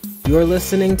You're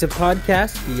listening to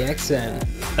Podcast PXN,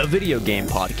 a video game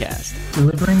podcast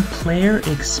delivering player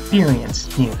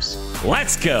experience news.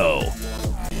 Let's go!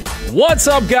 What's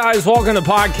up, guys? Welcome to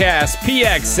Podcast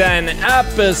PXN,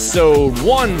 episode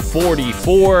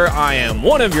 144. I am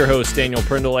one of your hosts, Daniel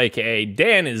Prindle, aka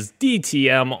Dan is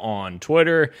DTM on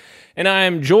Twitter, and I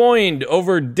am joined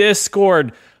over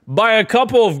Discord by a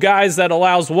couple of guys that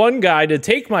allows one guy to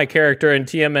take my character in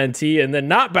TMNT and then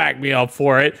not back me up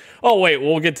for it. Oh, wait,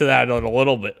 we'll get to that in a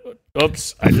little bit.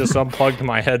 Oops, I just unplugged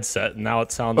my headset, and now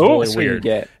it sounds really weird.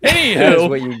 Anywho,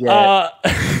 what you get.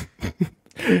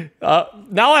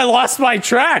 Now I lost my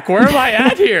track. Where am I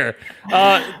at here?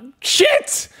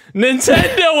 Shit!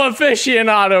 Nintendo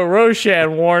aficionado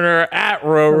Roshan Warner at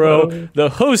Roro, the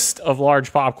host of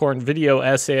Large Popcorn Video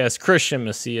SAS Christian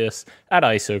Macias at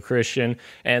ISO Christian,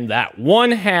 and that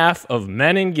one half of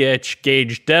Men and Gitch,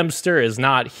 Gage Dempster, is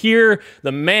not here.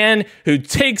 The man who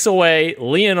takes away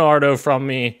Leonardo from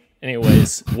me.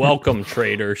 Anyways, welcome,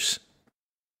 traders.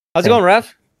 How's it going,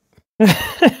 Ref?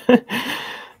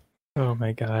 Oh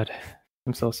my god.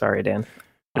 I'm so sorry, Dan.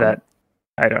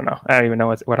 I don't know. I don't even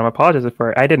know what I'm apologizing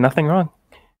for. I did nothing wrong.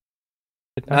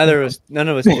 None of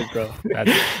us did, bro. That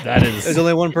is... There's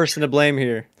only one person to blame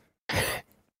here.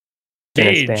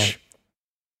 Gage.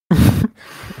 I'll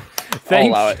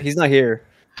allow it. He's not here.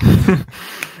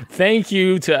 Thank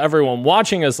you to everyone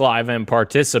watching us live and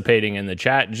participating in the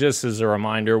chat. Just as a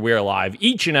reminder, we are live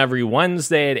each and every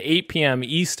Wednesday at 8 p.m.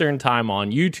 Eastern Time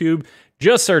on YouTube.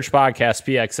 Just search Podcast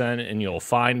PXN and you'll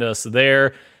find us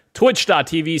there.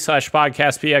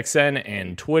 Twitch.tv/podcastpxn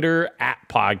and Twitter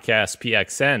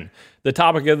 @podcastpxn. The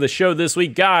topic of the show this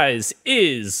week, guys,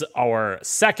 is our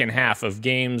second half of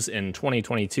games in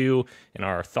 2022 and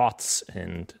our thoughts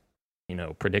and,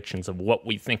 predictions of what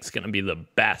we think is going to be the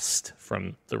best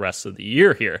from the rest of the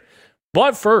year here.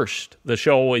 But first, the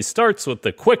show always starts with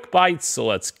the quick bites, so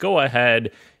let's go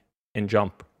ahead and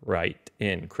jump right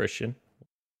in. Christian?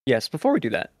 Yes, before we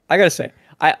do that, I gotta say,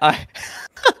 I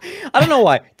I don't know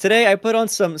why. Today I put on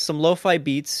some lo-fi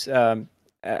beats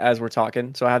as we're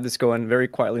talking, so I have this going very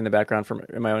quietly in the background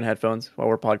in my own headphones while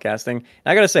we're podcasting. And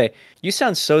I gotta say, you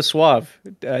sound so suave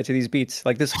to these beats.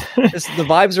 Like this the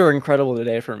vibes are incredible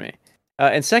today for me.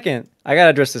 And second, I gotta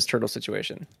address this turtle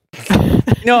situation.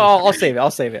 No, I'll save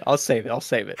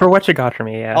it. For what you got for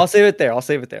me, yeah. I'll save it there.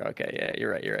 Okay, yeah,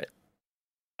 you're right.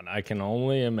 I can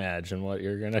only imagine what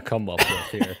you're going to come up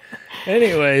with here.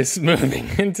 Anyways, moving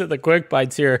into the quick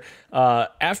bites here.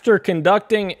 After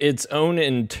conducting its own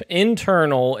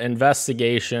internal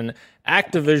investigation,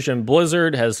 Activision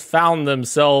Blizzard has found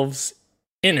themselves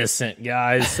innocent,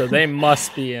 guys. So they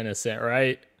must be innocent,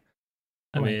 right?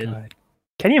 God.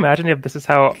 Can you imagine if this is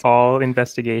how all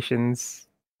investigations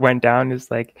went down? Is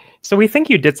like, so we think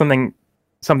you did something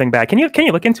bad. Can you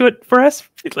look into it for us?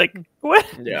 It's like, what?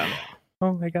 Yeah.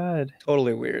 Oh my god!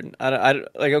 Totally weird. I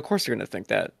like. Of course, they're gonna think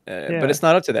that, but it's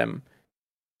not up to them,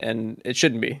 and it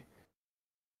shouldn't be.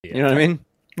 Yeah. You know what I mean?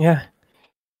 Yeah.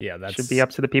 That should be up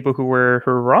to the people who were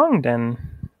wronged, and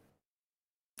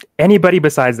anybody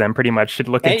besides them, pretty much, should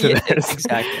look into this.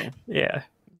 Exactly. Yeah.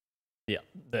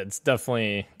 That's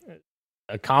definitely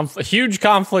a huge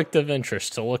conflict of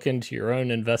interest to look into your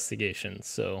own investigation.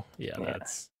 So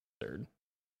that's third.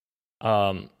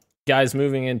 Guys,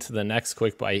 moving into the next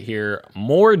quick bite here,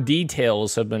 more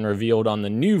details have been revealed on the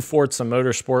new Forza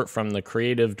Motorsport from the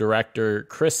creative director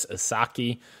Chris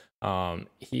Isaki.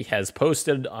 He has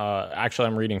posted, actually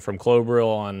I'm reading from Clobrill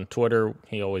on Twitter.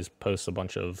 He always posts a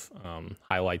bunch of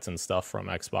highlights and stuff from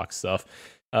Xbox stuff.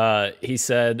 He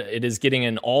said it is getting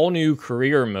an all-new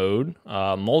career mode,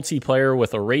 multiplayer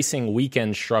with a racing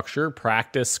weekend structure,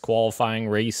 practice, qualifying,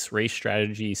 race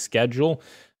strategy, schedule,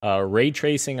 ray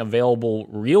tracing available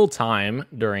real-time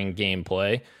during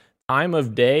gameplay, time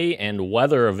of day and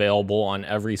weather available on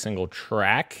every single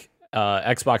track,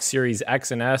 Xbox Series X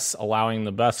and S allowing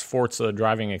the best Forza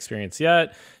driving experience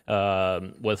yet,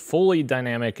 with fully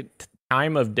dynamic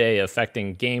time of day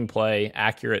affecting gameplay,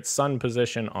 accurate sun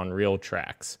position on real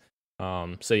tracks.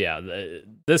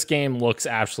 This game looks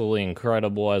absolutely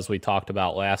incredible, as we talked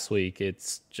about last week.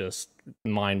 It's just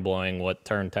mind-blowing what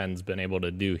Turn 10's been able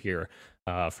to do here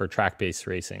for track-based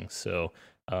racing. So,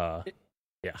 I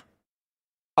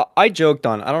joked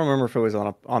I don't remember if it was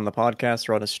on the podcast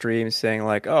or on a stream, saying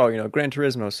like, Gran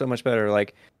Turismo is so much better.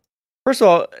 Like, first of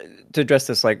all, to address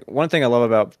this, like, one thing I love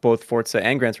about both Forza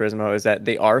and Gran Turismo is that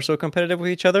they are so competitive with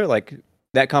each other. Like,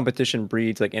 that competition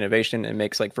breeds like innovation and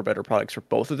makes like for better products for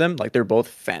both of them. Like, they're both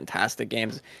fantastic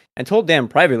games. And told Dan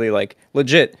privately, like,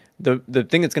 legit, the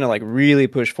thing that's gonna like really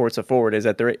push Forza forward is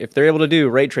that if they're able to do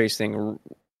ray tracing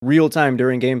real time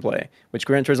during gameplay, which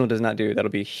Gran Turismo does not do.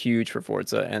 That'll be huge for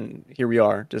Forza, and here we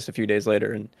are just a few days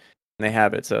later, and they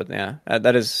have it. So yeah,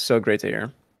 that is so great to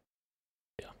hear.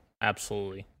 Yeah,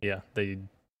 absolutely. Yeah,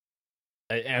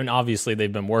 and obviously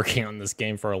they've been working on this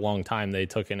game for a long time. They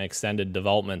took an extended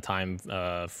development time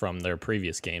from their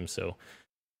previous game, so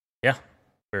yeah,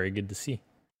 very good to see.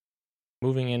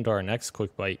 Moving into our next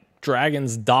quick bite,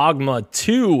 Dragon's Dogma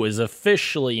 2 is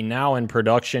officially now in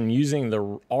production using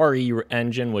the RE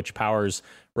engine, which powers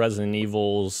Resident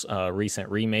Evil's recent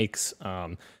remakes.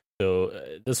 So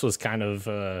this was kind of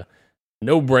a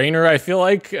no-brainer, I feel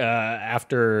like,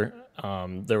 after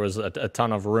there was a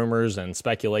ton of rumors and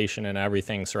speculation and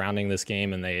everything surrounding this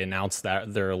game, and they announced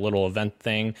that their little event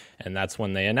thing, and that's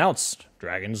when they announced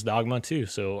Dragon's Dogma 2.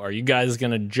 So are you guys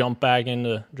going to jump back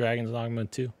into Dragon's Dogma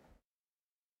 2?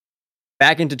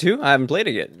 Back into 2? I haven't played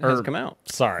it yet. It hasn't come out.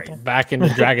 Sorry, back into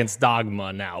Dragon's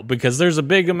Dogma now, because there's a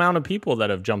big amount of people that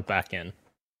have jumped back in.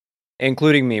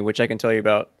 Including me, which I can tell you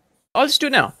about. I'll just do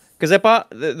it now. Because I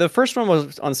bought the first one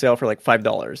was on sale for like $5,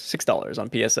 $6 on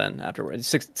PSN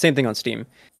afterwards. Same thing on Steam.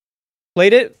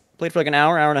 Played for like an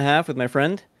hour and a half with my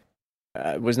friend.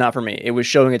 It was not for me. It was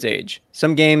showing its age.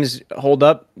 Some games hold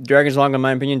up. Dragon's Dogma, in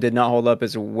my opinion, did not hold up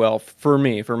as well for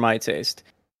me, for my taste.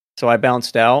 So I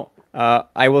bounced out.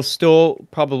 I will still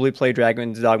probably play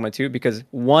Dragon's Dogma 2 because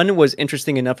 1 was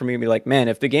interesting enough for me to be like, man,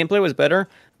 if the gameplay was better,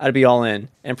 I'd be all in.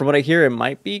 And from what I hear, it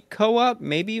might be co-op,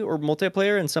 maybe, or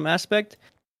multiplayer in some aspect.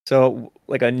 So,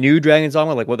 like a new Dragon's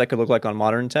Dogma, like what that could look like on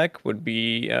modern tech, would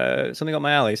be something up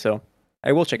my alley. So,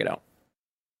 I will check it out.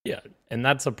 Yeah, and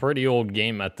that's a pretty old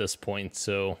game at this point,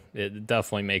 so it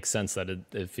definitely makes sense that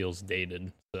it feels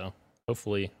dated. So,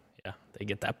 hopefully, yeah, they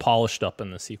get that polished up in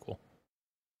the sequel.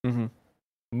 Mm-hmm.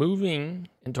 Moving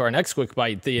into our next quick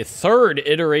bite, the third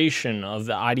iteration of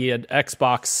the Idea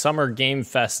Xbox Summer Game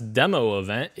Fest demo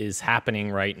event is happening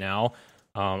right now.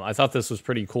 I thought this was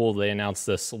pretty cool. They announced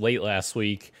this late last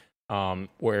week,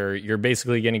 where you're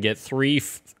basically going to get 30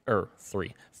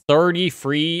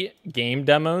 free game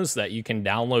demos that you can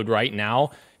download right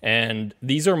now. And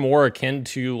these are more akin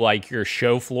to like your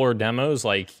show floor demos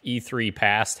like E3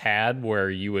 Past had, where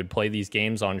you would play these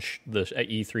games on the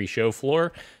E3 show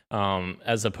floor,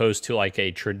 as opposed to like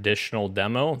a traditional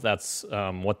demo. That's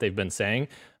what they've been saying.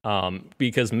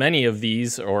 Because many of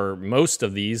these, or most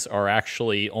of these, are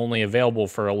actually only available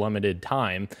for a limited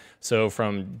time. So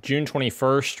from June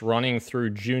 21st running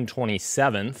through June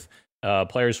 27th,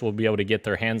 players will be able to get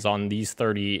their hands on these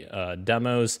 30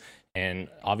 demos. And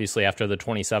obviously after the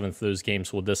 27th, those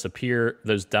games will disappear.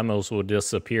 Those demos will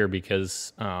disappear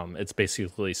because it's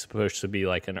basically supposed to be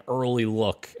like an early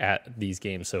look at these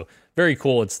games. So very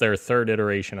cool. It's their third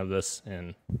iteration of this,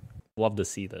 and love to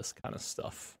see this kind of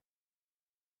stuff.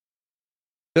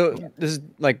 So this is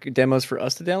like demos for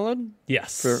us to download?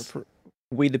 Yes. For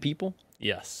we the people?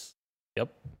 Yes.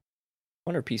 Yep. I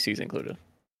wonder if PC's included.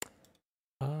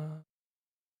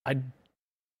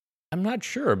 I'm not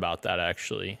sure about that,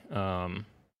 actually. That's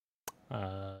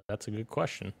a good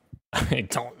question. I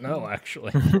don't know,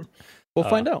 actually. We'll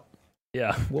find out.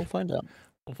 Yeah. We'll find out.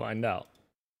 We'll find out.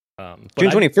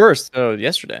 June 21st, so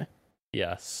yesterday.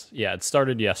 Yes. Yeah, it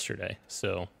started yesterday.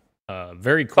 So,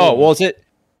 very cool. Oh, well, is it?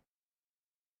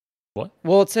 What?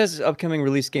 Well, it says upcoming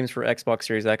release games for Xbox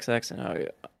Series XX. And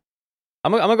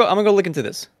I'm gonna go look into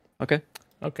this. Okay.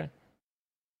 Okay.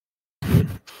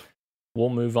 We'll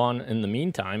move on in the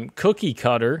meantime. Cookie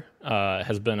Cutter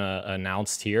has been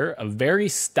announced here. A very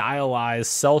stylized,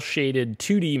 cel-shaded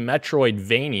 2D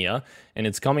Metroidvania, and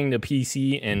it's coming to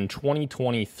PC in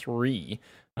 2023.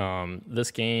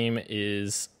 This game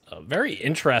is a very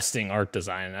interesting art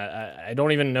design. I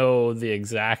don't even know the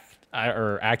exact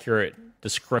or accurate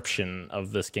description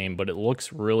of this game, but it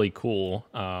looks really cool.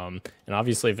 And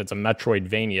obviously, if it's a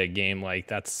Metroidvania game, like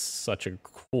that's such a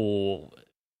cool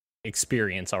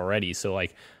experience already. So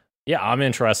like, yeah, I'm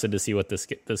interested to see what this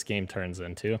game turns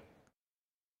into.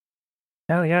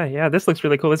 Oh yeah, this looks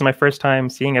really cool. This is my first time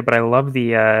seeing it, but I love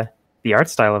the art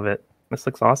style of it. This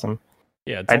looks awesome.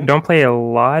 Yeah, I don't play a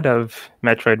lot of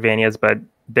Metroidvanias, but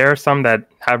there are some that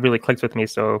have really clicked with me.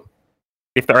 So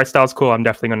if the art style is cool, I'm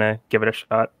definitely gonna give it a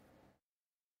shot.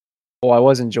 Well, I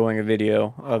was enjoying a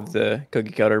video of the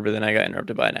Cookie Cutter, but then I got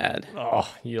interrupted by an ad.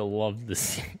 Oh, you'll love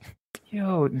this.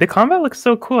 Yo, the combat looks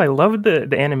so cool. I love the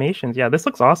animations. Yeah, this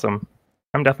looks awesome.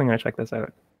 I'm definitely gonna check this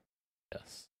out.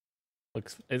 Yes,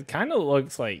 it kind of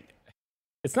looks like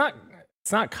it's not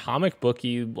comic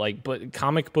booky like, but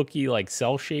comic booky like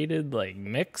cel shaded like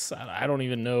mix. I don't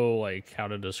even know like how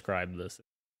to describe this.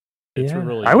 It's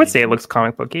really I would say it looks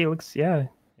comic booky. It looks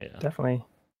definitely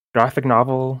graphic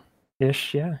novel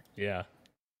ish. Yeah. Yeah.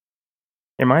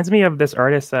 It reminds me of this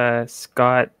artist,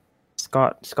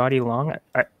 Scotty Long.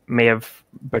 I may have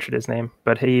butchered his name,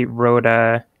 but he wrote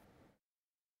let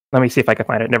me see if I can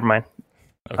find it. Never mind.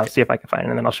 Okay. I'll see if I can find it,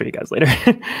 and then I'll show you guys later.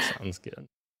 Sounds good.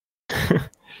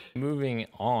 Moving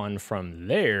on from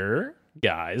there,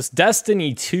 guys,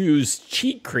 Destiny 2's some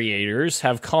cheat creators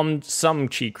have come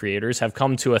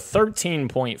to a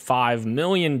 $13.5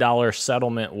 million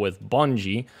settlement with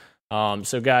Bungie.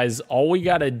 So guys, all we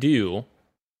got to do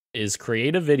is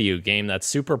create a video game that's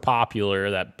super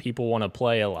popular, that people want to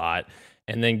play a lot,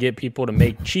 and then get people to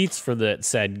make cheats for that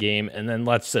said game, and then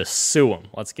let's just sue them.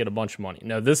 Let's get a bunch of money.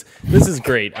 No, this is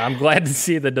great. I'm glad to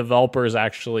see the developers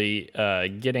actually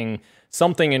getting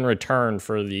something in return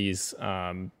for these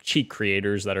cheat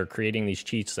creators that are creating these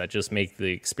cheats that just make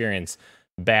the experience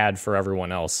bad for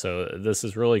everyone else. So this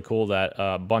is really cool that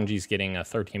Bungie's getting a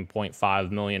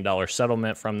 $13.5 million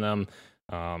settlement from them.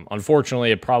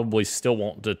 Unfortunately, it probably still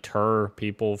won't deter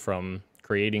people from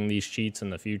creating these cheats in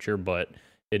the future, but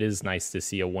it is nice to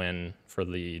see a win for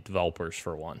the developers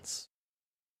for once.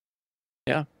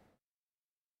 Yeah.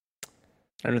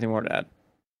 Anything more to add?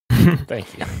 Thank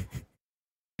you.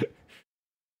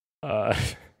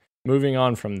 Moving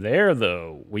on from there,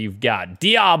 though, we've got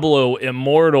Diablo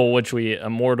Immortal, which we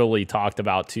immortally talked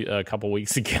about a couple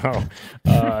weeks ago.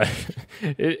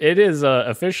 It is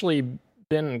officially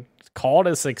been called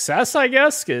a success, I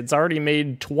guess. It's already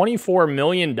made $24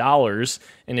 million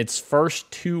in its first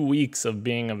 2 weeks of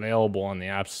being available on the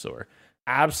App Store.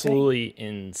 Absolutely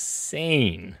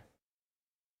insane.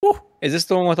 Woo. Is this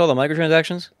the one with all the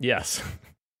microtransactions? Yes.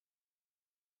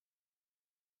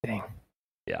 Dang.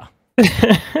 Yeah.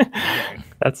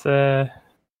 That's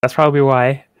probably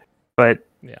why. But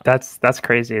yeah, that's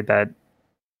crazy that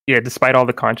despite all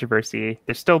the controversy,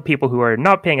 there's still people who are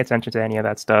not paying attention to any of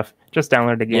that stuff, just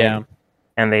download the game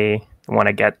and they want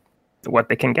to get what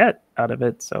they can get out of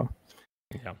it. So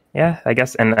yeah, I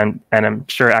guess and I'm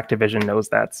sure Activision knows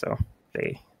that, so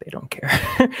they don't care.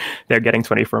 They're getting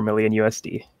 24 million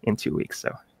USD in 2 weeks,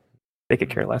 so they could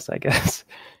care less, I guess.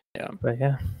 Yeah. But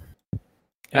yeah.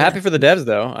 I'm happy for the devs,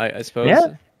 though, I suppose.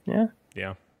 Yeah.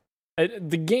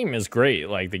 The game is great.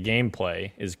 Like, the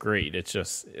gameplay is great. It's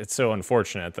so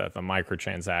unfortunate that the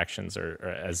microtransactions are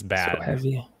as bad. So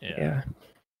heavy. Yeah.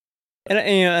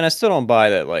 And I still don't buy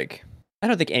that. Like, I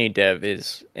don't think any dev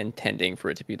is intending for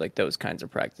it to be like those kinds of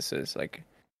practices. Like,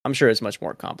 I'm sure it's much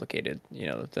more complicated,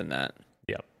 than that.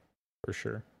 Yep, for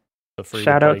sure.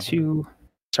 Shout out to.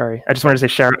 Sorry, I just wanted to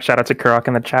say shout out to Kurok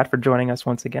in the chat for joining us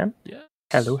once again. Yeah.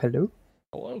 Hello,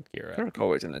 Hello, Kira. Kurok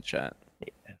always in the chat.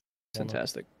 Yeah.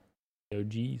 Fantastic. Oh,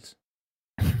 geez.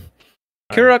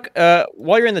 Kurok,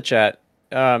 while you're in the chat,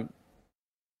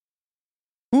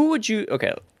 who would you?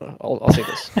 Okay, I'll say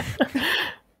this.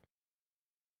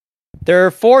 There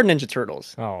are 4 Ninja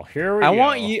Turtles. Oh, here we go.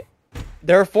 want you.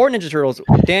 There are 4 Ninja Turtles.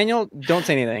 Daniel, don't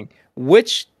say anything.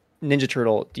 Which Ninja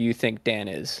Turtle do you think Dan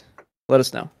is? Let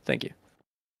us know. Thank you.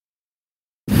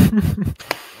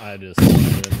 I just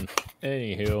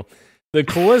anywho. The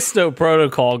Callisto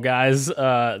Protocol, guys,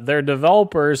 their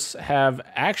developers have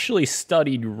actually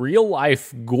studied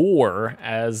real-life gore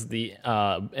as the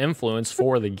influence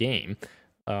for the game.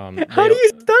 How do you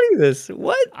study this?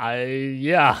 What?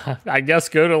 I guess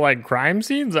go to like crime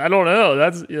scenes. I don't know.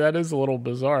 That is a little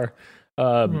bizarre.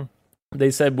 They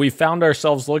said, we found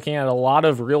ourselves looking at a lot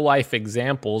of real life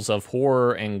examples of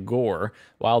horror and gore.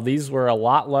 While these were a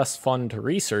lot less fun to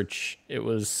research, it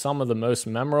was some of the most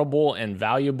memorable and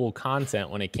valuable content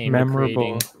when it came to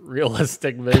creating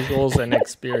realistic visuals and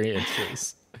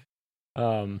experiences.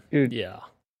 Dude, yeah.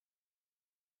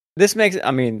 This makes you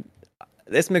want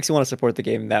to support the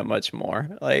game that much more.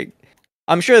 Like,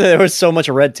 I'm sure that there was so much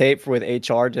red tape with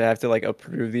HR to have to like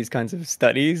approve these kinds of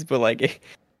studies, but like,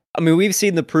 we've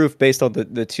seen the proof based on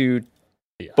the two,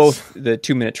 both the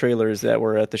 2-minute trailers that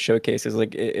were at the showcases.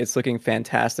 Like, it's looking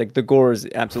fantastic. The gore is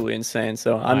absolutely insane.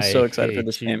 So I'm so excited for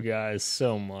this game. You guys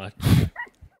so much.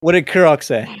 What did Kurok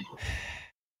say?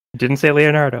 Didn't say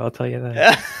Leonardo, I'll tell you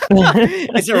that.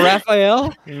 Is it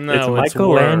Raphael? No, it's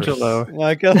Michelangelo.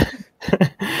 Michael.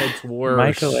 It's worse.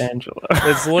 Michelangelo.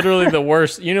 It's literally the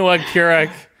worst. You know what,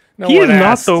 Kurok? He's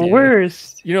not the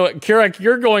worst. You know what, Kurok,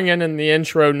 you're going in the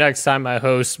intro next time I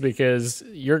host because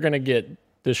you're going to get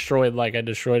destroyed like I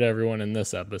destroyed everyone in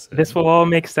this episode. This will all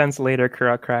make sense later,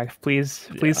 Kurok Crack. Please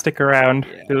stick around.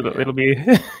 It'll be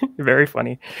very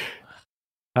funny.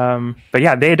 But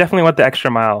yeah, they definitely went the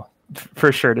extra mile,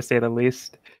 for sure, to say the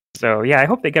least. So yeah, I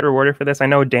hope they get rewarded for this. I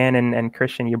know Dan and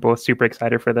Christian, you're both super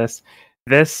excited for this.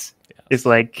 This is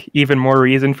like even more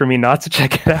reason for me not to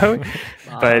check it out.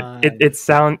 But it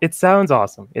sounds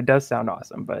awesome. It does sound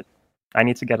awesome, but I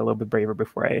need to get a little bit braver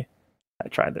before I I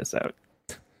tried this out.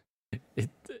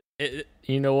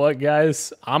 You know what,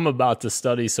 guys? I'm about to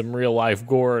study some real life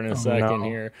gore in a second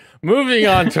here. Moving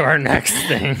on to our next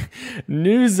thing.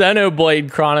 New Xenoblade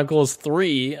Chronicles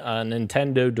 3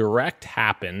 Nintendo Direct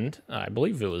happened. I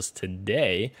believe it was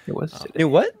today. It was today. New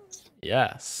what?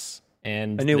 Yes.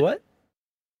 And A new what?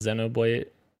 Xenoblade.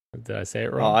 Did I say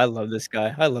it Oh, wrong? I love this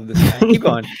guy. Keep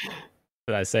going.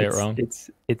 Did I say it wrong?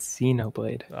 It's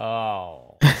Xenoblade.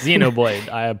 Oh, Xenoblade.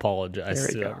 I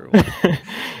apologize to everyone.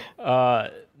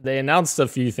 They announced a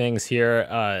few things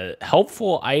here.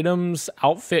 Helpful items,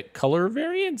 outfit color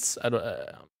variants.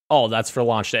 That's for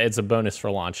launch day. It's a bonus for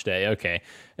launch day. Okay.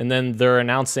 And then they're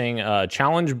announcing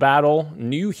challenge battle,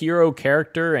 new hero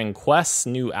character and quests,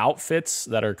 new outfits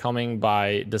that are coming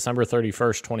by December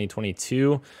 31st,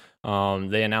 2022.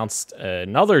 They announced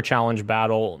another challenge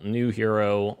battle, new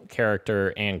hero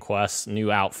character and quests,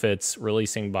 new outfits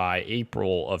releasing by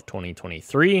April of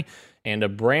 2023, and a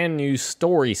brand new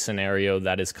story scenario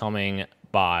that is coming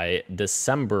by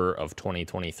December of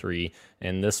 2023.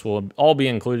 And this will all be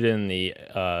included in the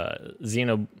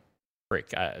Xenoblade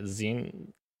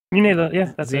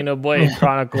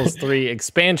Chronicles 3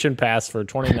 expansion pass for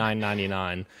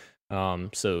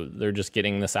 $29.99. So they're just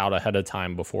getting this out ahead of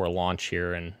time before launch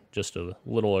here in just a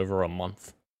little over a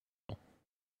month.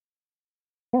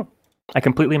 Cool. I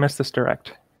completely missed this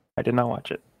direct. I did not watch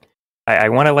it. I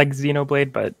want to like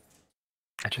Xenoblade, but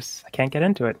I can't get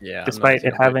into it. Yeah, despite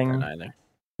it having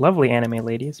lovely anime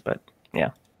ladies, but yeah.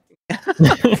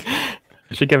 I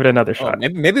should give it another shot.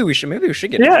 Maybe we should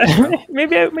get it.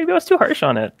 maybe I was too harsh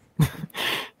on it.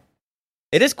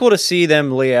 It is cool to see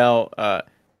them lay out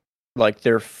like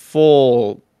their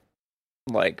full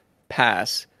like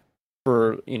pass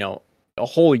for a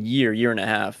whole year and a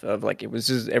half of like it was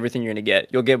just everything you're gonna get.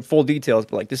 You'll get full details,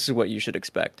 but like this is what you should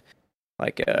expect.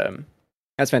 Like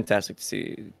that's fantastic to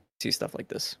see stuff like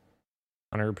this.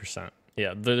 100%.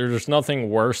 Yeah, there's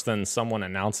nothing worse than someone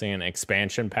announcing an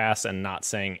expansion pass and not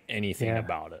saying anything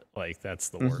about it. Like that's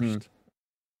the worst.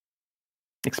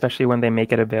 Especially when they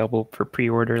make it available for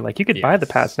pre-order. Like you could buy the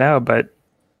pass now, but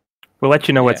we'll let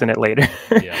you know what's in it later.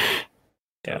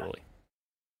 Totally.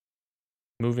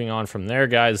 Moving on from there,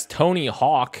 guys, Tony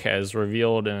Hawk has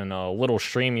revealed in a little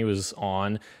stream he was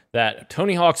on that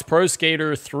Tony Hawk's Pro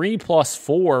Skater 3+4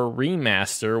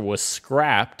 remaster was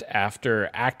scrapped after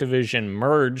Activision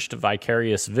merged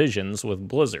Vicarious Visions with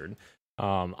Blizzard.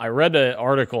 I read an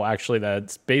article actually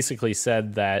that basically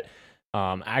said that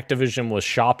Activision was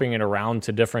shopping it around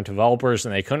to different developers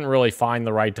and they couldn't really find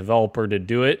the right developer to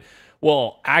do it.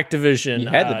 Well, Activision,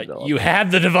 you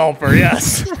had the developer,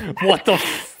 yes. What the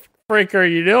frick are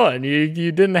you doing?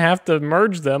 You didn't have to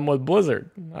merge them with Blizzard.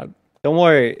 Don't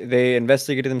worry, they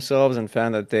investigated themselves and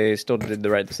found that they still did the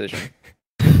right decision.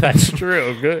 That's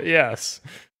true. Good, yes.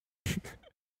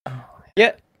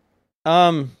 Yeah.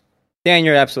 Dan,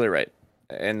 you're absolutely right.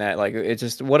 And that, like, it's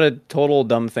just what a total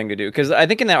dumb thing to do. Because I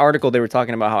think in that article they were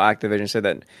talking about how Activision said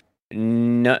that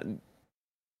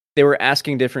they were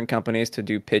asking different companies to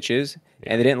do pitches,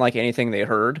 and they didn't like anything they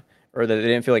heard, or that they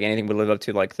didn't feel like anything would live up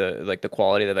to like the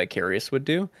quality that Vicarious would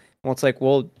do. Well, it's like,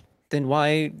 well, then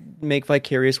why make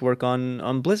Vicarious work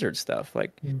on Blizzard stuff?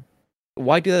 Like,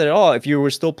 why do that at all if you were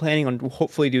still planning on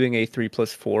hopefully doing a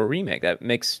 3+4 remake? That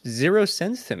makes zero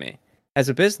sense to me as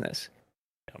a business.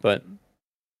 But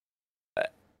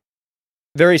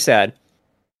very sad.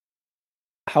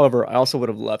 However, I also would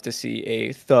have loved to see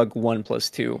a Thug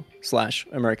 1+2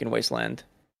 / American Wasteland,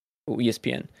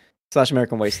 ESPN /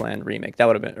 American Wasteland remake. That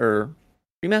would have been, or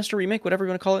remaster, remake, whatever you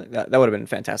want to call it. That would have been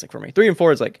fantastic for me. 3 and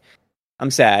 4 is like, I'm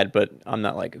sad, but I'm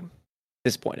not like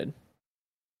disappointed.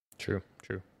 True.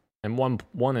 And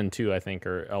one and 2, I think,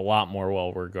 are a lot more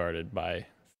well regarded by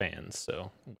fans.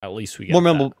 So at least we get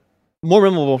more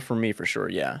memorable for me for sure.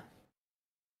 Yeah.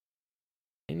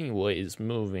 Anyways,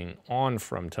 moving on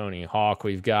from Tony Hawk,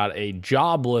 we've got a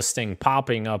job listing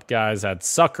popping up, guys, at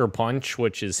Sucker Punch,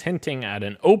 which is hinting at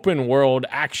an open world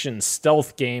action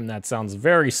stealth game that sounds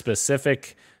very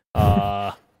specific.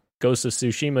 Ghost of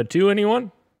Tsushima 2,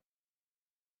 anyone?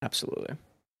 Absolutely.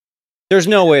 There's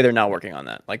no way they're not working on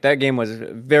that. Like, that game was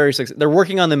very successful. They're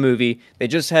working on the movie. They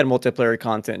just had multiplayer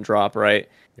content drop, right?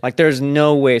 Like, there's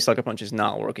no way Sucker Punch is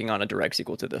not working on a direct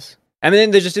sequel to this. I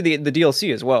mean, they just did the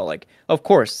DLC as well. Like, of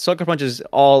course, Sucker Punch is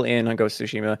all in on Ghost of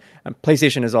Tsushima, and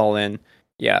PlayStation is all in.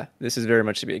 Yeah, this is very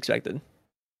much to be expected.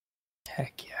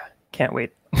 Heck yeah. Can't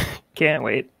wait. Can't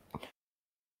wait.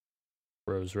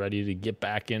 Bro's ready to get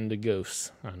back into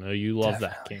Ghosts. I know you love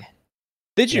that game.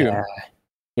 Did you?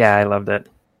 Yeah, I loved it.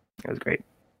 It was great.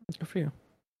 Good for you.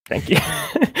 Thank you.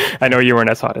 I know you weren't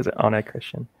as hot on it,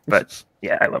 Christian, but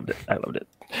yeah, I loved it.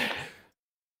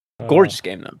 Gorgeous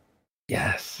game though.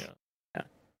 Yes. Yeah.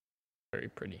 Very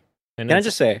pretty. And Can I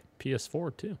just say,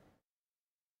 PS4 too?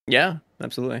 yeah,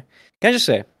 absolutely. Can I just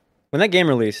say, when that game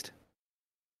released,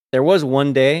 there was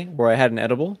one day where I had an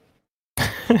edible,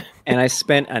 and I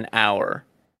spent an hour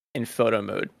in photo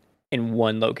mode in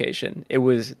one location.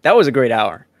 That was a great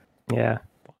hour. Yeah.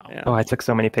 Wow. Yeah. Oh, I took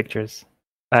so many pictures.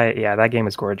 That game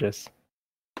is gorgeous.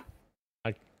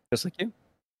 Just like you.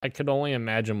 I could only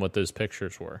imagine what those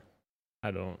pictures were.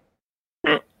 I don't.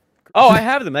 Oh, I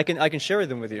have them. I can share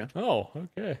them with you. Oh,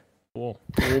 okay. Well,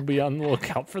 we'll be on the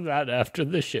lookout for that after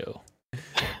the show.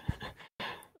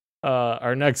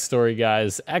 Our next story,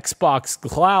 guys. Xbox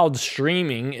Cloud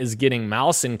Streaming is getting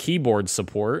mouse and keyboard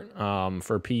support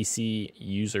for PC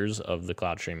users of the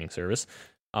cloud streaming service.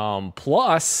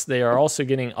 Plus, they are also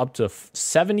getting up to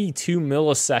 72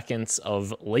 milliseconds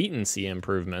of latency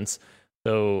improvements.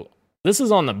 So this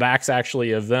is on the backs,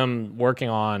 actually, of them working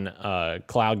on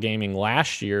cloud gaming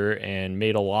last year and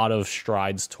made a lot of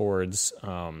strides towards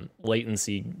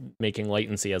latency, making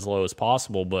latency as low as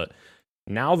possible. But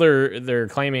now they're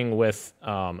claiming with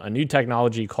a new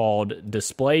technology called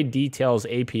Display Details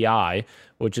API,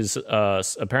 which is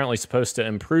apparently supposed to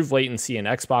improve latency in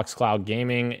Xbox Cloud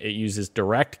Gaming. It uses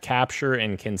direct capture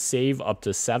and can save up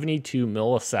to 72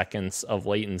 milliseconds of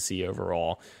latency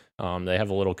overall. They have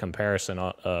a little comparison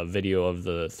video of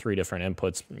the three different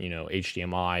inputs,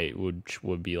 HDMI, which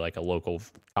would be like a local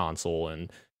console,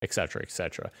 and et cetera,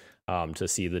 to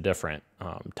see the different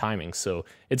timings. So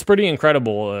it's pretty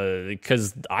incredible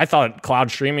because I thought cloud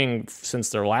streaming, since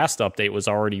their last update, was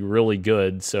already really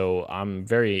good. So I'm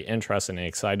very interested and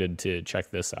excited to check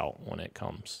this out when it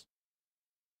comes.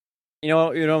 You know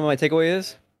what my takeaway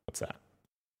is? What's that?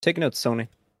 Take notes, Sony.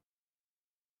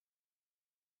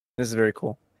 This is very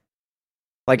cool.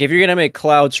 Like, if you're gonna make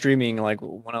cloud streaming like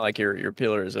one of like your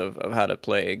pillars of how to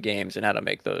play games and how to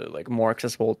make the like more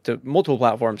accessible to multiple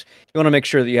platforms, you want to make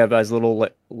sure that you have as little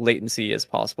latency as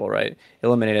possible, right?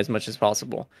 Eliminate as much as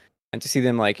possible, and to see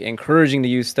them like encouraging to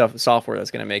use software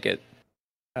that's gonna make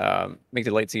the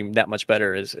latency that much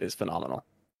better is phenomenal.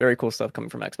 Very cool stuff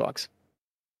coming from Xbox.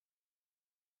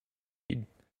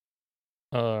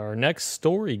 Our next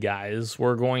story, guys,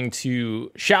 we're going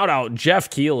to shout out Jeff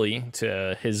Keighley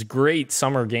to his great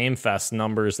Summer Game Fest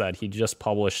numbers that he just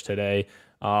published today.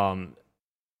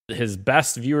 His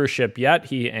best viewership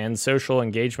yet, and social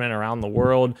engagement around the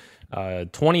world.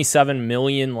 27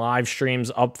 million live streams,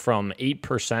 up from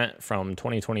 8% from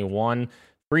 2021.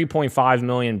 3.5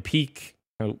 million peak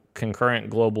concurrent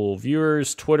global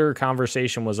viewers. Twitter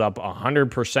conversation was up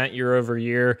 100% year over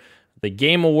year. The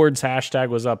Game Awards hashtag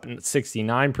was up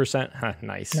 69%.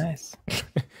 Nice.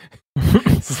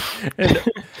 And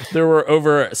there were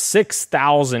over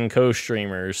 6,000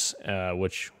 co-streamers,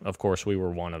 which, of course, we were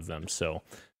one of them. So,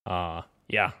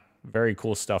 yeah, very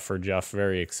cool stuff for Jeff.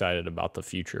 Very excited about the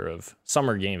future of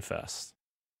Summer Game Fest.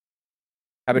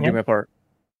 I've been doing my part.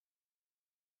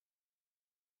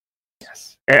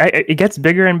 Yes. It gets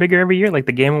bigger and bigger every year, like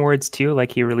the Game Awards too.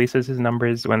 Like, he releases his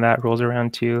numbers when that rolls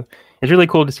around too. It's really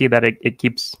cool to see that it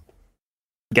keeps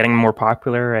getting more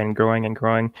popular and growing and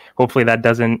growing. Hopefully that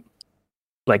doesn't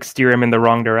like steer him in the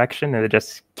wrong direction, and it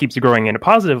just keeps growing in a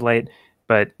positive light.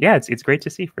 But yeah, it's great to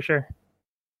see for sure.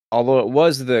 Although it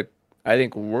was I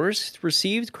think worst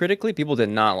received critically, people did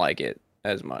not like it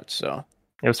as much. So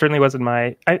it certainly wasn't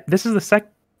this is the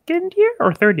second year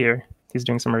or third year he's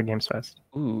doing Summer Games Fest.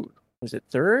 Ooh, was it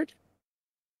third?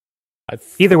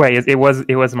 Either way, it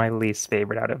was my least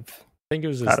favorite out of. I think it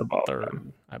was his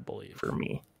third, I believe. For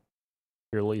me.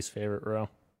 Your least favorite, row?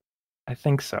 I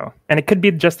think so. And it could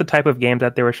be just the type of games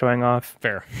that they were showing off.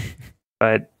 Fair.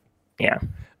 But, yeah.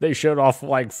 They showed off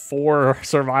like 4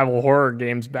 survival horror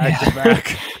games back to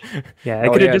back. Yeah,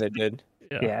 they did.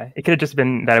 Yeah, it could have just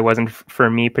been that it wasn't for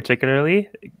me particularly.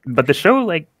 But the show,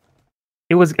 like,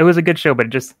 it was a good show,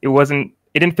 but it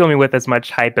didn't fill me with as much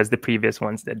hype as the previous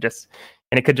ones did.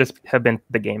 And it could just have been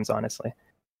the games, honestly.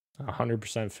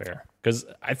 100% fair. Because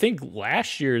I think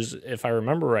last year's, if I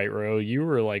remember right, Ro, you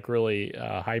were like really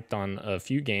hyped on a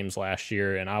few games last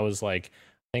year, and I was like,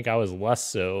 I think I was less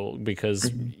so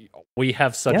because we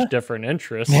have such different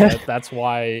interests. That's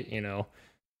why,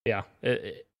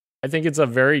 I think it's a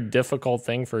very difficult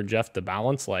thing for Jeff to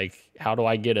balance. Like, how do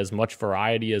I get as much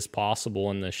variety as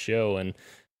possible in this show? And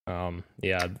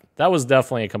that was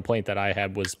definitely a complaint that I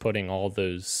had, was putting all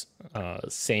those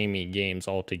samey games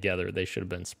all together. They should have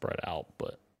been spread out,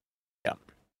 but yeah,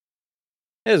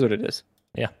 it is what it is.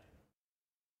 Yeah.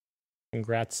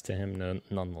 Congrats to him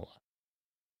nonetheless.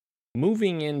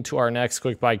 Moving into our next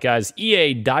quick bite, guys,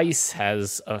 EA Dice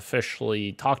has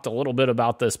officially talked a little bit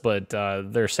about this, but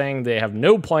they're saying they have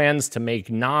no plans to make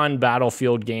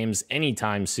non-Battlefield games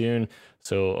anytime soon.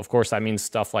 So, of course, that means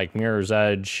stuff like Mirror's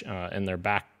Edge and their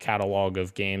back catalog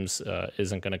of games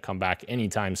isn't going to come back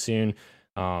anytime soon.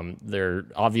 They're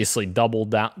obviously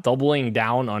doubling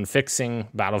down on fixing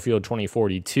Battlefield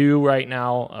 2042 right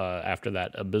now after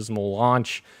that abysmal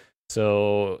launch.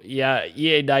 So, yeah,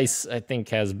 EA Dice, I think,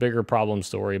 has bigger problems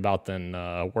to worry about than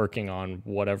working on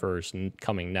whatever's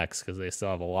coming next, because they still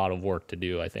have a lot of work to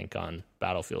do, I think, on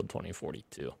Battlefield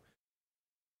 2042.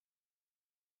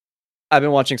 I've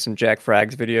been watching some Jack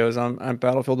Frags videos on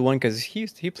Battlefield 1 because he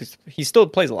still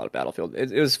plays a lot of Battlefield.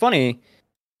 It was funny.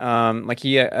 Like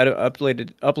he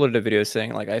uploaded a video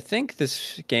saying like, I think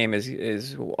this game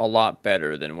is a lot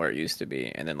better than where it used to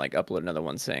be, and then like upload another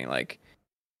one saying like,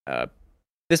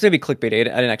 this may be clickbait. I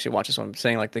didn't actually watch this one.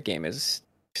 Saying like the game is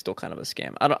still kind of a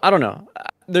scam. I don't know.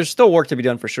 There's still work to be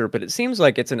done for sure, but it seems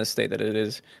like it's in a state that it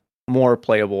is more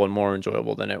playable and more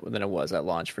enjoyable than it was at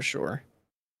launch for sure.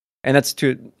 And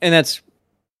that's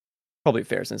probably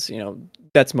fair since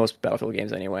that's most Battlefield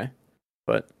games anyway.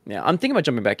 But yeah, I'm thinking about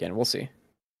jumping back in. We'll see.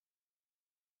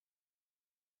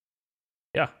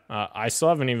 Yeah, I still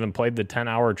haven't even played the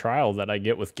 10-hour trial that I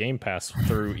get with Game Pass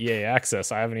through EA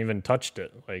Access. I haven't even touched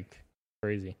it. Like,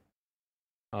 crazy.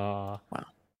 Wow.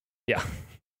 Yeah.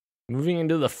 Moving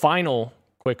into the final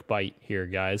quick bite here,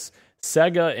 guys.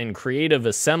 Sega and Creative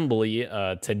Assembly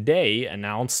today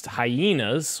announced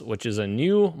Hyenas, which is a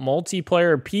new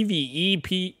multiplayer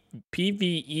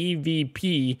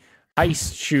PvEVP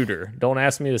heist shooter. Don't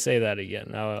ask me to say that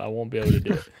again. I won't be able to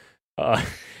do it.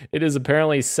 It is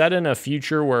apparently set in a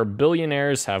future where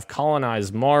billionaires have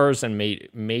colonized Mars and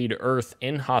made Earth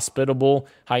inhospitable.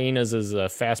 Hyenas is a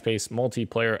fast-paced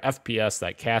multiplayer FPS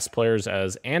that casts players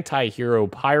as anti-hero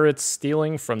pirates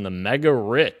stealing from the mega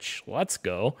rich. Let's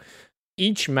go.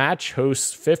 Each match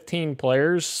hosts 15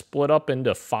 players split up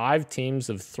into 5 teams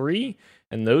of 3,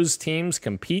 and those teams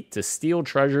compete to steal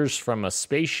treasures from a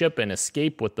spaceship and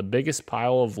escape with the biggest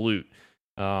pile of loot.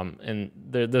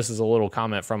 This is a little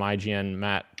comment from IGN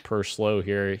Matt Purslow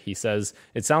here. He says,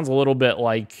 it sounds a little bit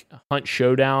like Hunt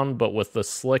Showdown, but with the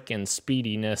slick and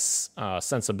speediness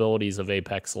sensibilities of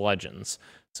Apex Legends.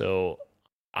 So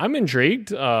I'm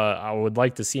intrigued. I would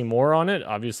like to see more on it.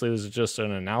 Obviously, this is just an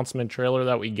announcement trailer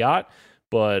that we got,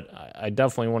 but I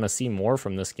definitely want to see more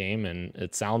from this game, and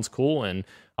it sounds cool. And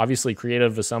obviously,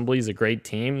 Creative Assembly is a great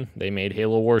team. They made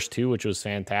Halo Wars 2, which was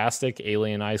fantastic,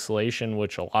 Alien Isolation,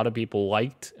 which a lot of people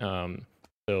liked.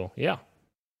 So, yeah,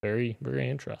 very, very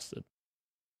interested.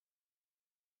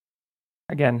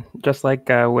 Again, just like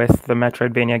with the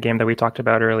Metroidvania game that we talked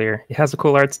about earlier, it has a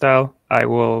cool art style.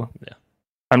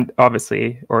 I'm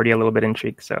obviously already a little bit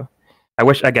intrigued, so I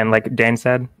wish, again, like Dan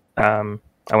said,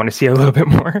 I want to see a little bit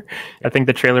more. I think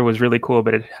the trailer was really cool,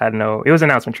 but it was an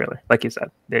announcement trailer, like you said.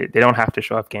 They don't have to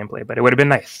show off gameplay, but it would have been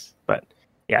nice. But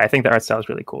yeah, I think the art style is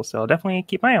really cool, so I'll definitely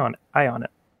keep my eye on it.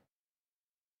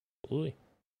 Absolutely.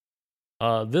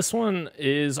 This one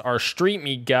is our Street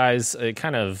Meat guys. It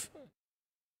kind of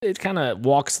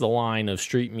walks the line of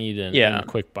Street Meat and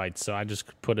Quick Bites, so I just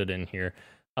put it in here.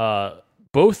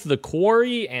 Both The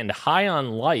Quarry and High on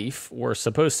Life were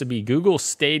supposed to be Google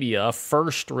Stadia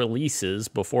first releases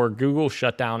before Google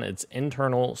shut down its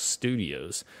internal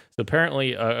studios. So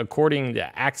apparently, according to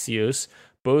Axios,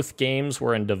 both games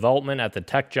were in development at the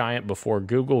tech giant before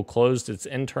Google closed its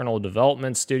internal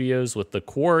development studios, with The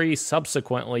Quarry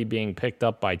subsequently being picked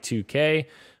up by 2K.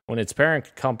 When its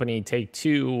parent company,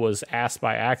 Take-Two, was asked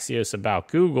by Axios about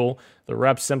Google, the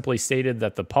rep simply stated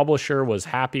that the publisher was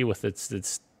happy with its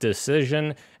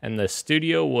decision, and the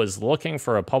studio was looking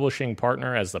for a publishing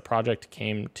partner as the project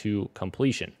came to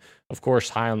completion. Of course,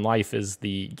 High on Life is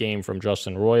the game from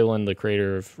Justin Roiland, the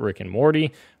creator of Rick and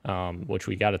Morty, which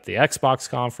we got at the Xbox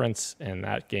conference, and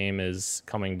that game is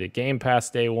coming to Game Pass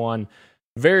day one.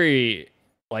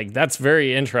 That's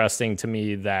very interesting to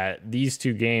me that these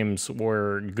two games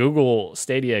were Google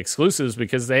Stadia exclusives,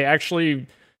 because they actually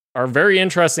are very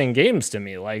interesting games to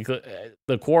me. Like,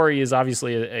 The Quarry is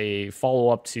obviously a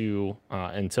follow-up to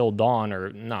Until Dawn, or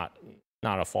not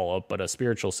a follow-up, but a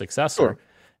spiritual successor. Sure.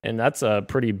 And that's a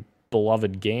pretty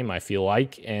beloved game, I feel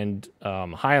like. And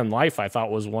High on Life, I thought,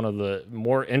 was one of the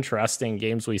more interesting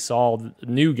games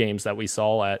new games that we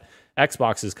saw at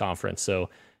Xbox's conference. So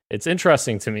it's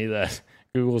interesting to me that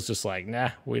Google's just like, nah,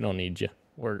 we don't need you.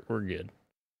 We're good.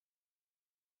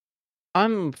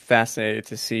 I'm fascinated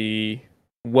to see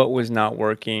what was not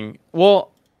working.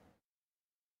 Well,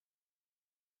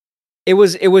 it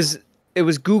was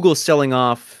Google selling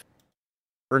off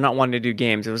or not wanting to do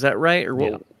games. Was that right? Or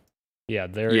what? Yeah,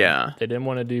 they didn't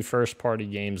want to do first party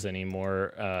games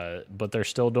anymore, but they're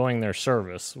still doing their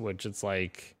service, which it's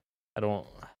like I don't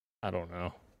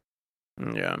know.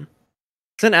 Yeah,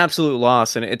 it's an absolute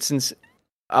loss, and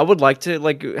I would like to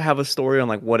like have a story on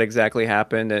like what exactly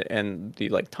happened and the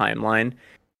like timeline.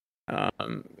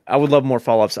 I would love more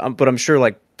follow-ups, but I'm sure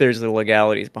like there's the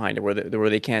legalities behind it where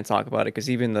they can't talk about it because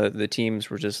even the teams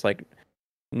were just like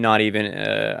not even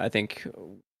I think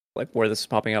like where this is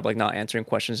popping up, like not answering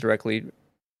questions directly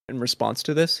in response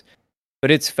to this. But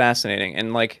it's fascinating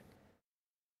and like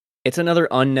it's another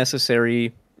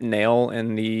unnecessary nail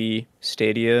in the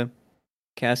Stadia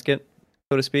casket,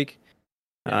 so to speak.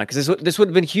 Because this would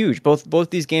have been huge. Both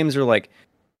these games are like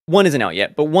one isn't out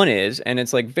yet, but one is, and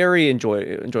it's like very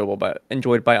enjoyed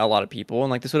by a lot of people.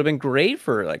 And like this would have been great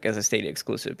for like as a Stadia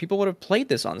exclusive. People would have played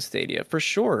this on Stadia for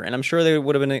sure, and I'm sure they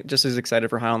would have been just as excited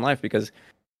for High on Life because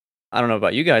I don't know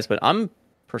about you guys, but I'm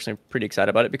personally pretty excited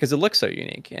about it because it looks so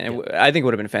unique, and I think it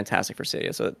would have been fantastic for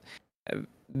Stadia. So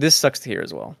this sucks to hear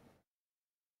as well.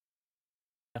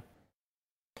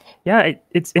 Yeah,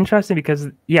 it's interesting because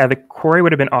the Quarry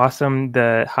would have been awesome.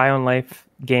 The High on Life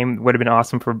game would have been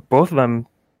awesome for both of them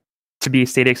to be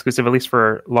Stadia exclusive, at least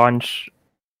for launch,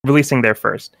 releasing there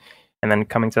first, and then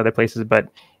coming to other places. But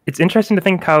it's interesting to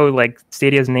think how like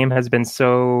Stadia's name has been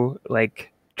so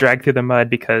like dragged through the mud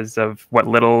because of what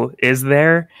little is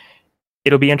there.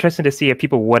 It'll be interesting to see if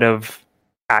people would have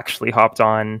actually hopped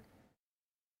on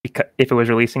if it was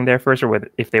releasing there first, or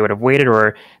if they would have waited,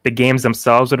 or the games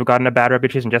themselves would have gotten a bad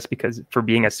reputation just because for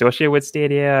being associated with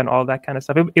Stadia and all that kind of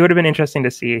stuff. It would have been interesting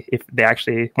to see if they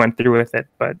actually went through with it,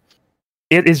 but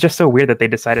it is just so weird that they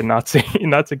decided not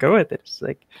to go with it. It's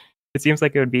like it seems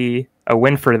like it would be a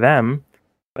win for them,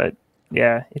 but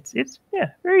yeah, it's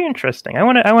very interesting. I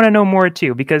want to know more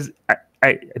too because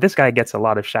this guy gets a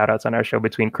lot of shout outs on our show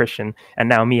between Christian and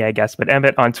now me, I guess. But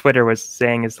Emmett on Twitter was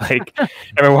saying Emmett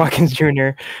Watkins Jr.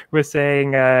 was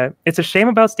saying it's a shame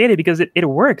about Stadia because it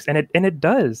works and it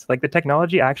does. Like the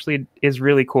technology actually is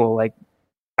really cool. Like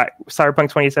Cyberpunk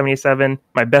 2077,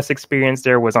 my best experience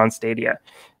there was on Stadia.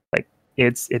 Like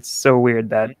it's so weird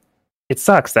that it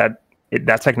sucks that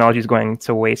that technology is going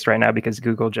to waste right now because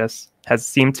Google just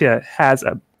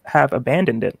have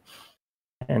abandoned it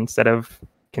instead of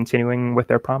continuing with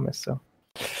their promise. So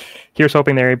here's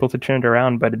hoping they're able to turn it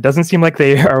around, but it doesn't seem like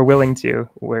they are willing to.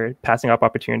 We're passing up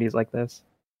opportunities like this.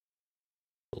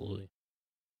 Absolutely.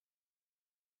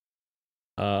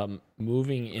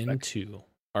 Moving into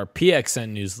our PXN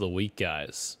news of the week,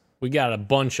 guys. We got a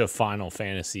bunch of Final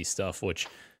Fantasy stuff, which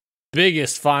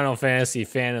biggest Final Fantasy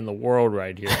fan in the world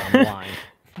right here. I'm lying.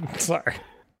 Sorry.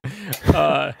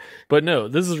 But no,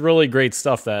 this is really great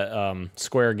stuff that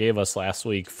Square gave us last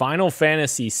week. Final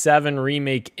Fantasy VII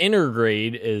Remake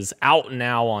Intergrade is out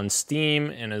now on Steam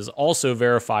and is also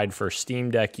verified for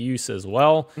Steam Deck use as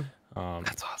well.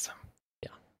 That's awesome.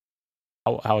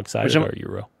 Yeah. How excited are you,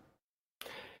 Ro?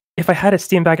 If I had a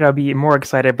Steam Deck, I'd be more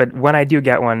excited. But when I do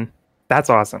get one, that's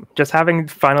awesome. Just having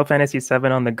Final Fantasy VII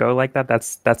on the go like that,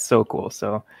 that's so cool.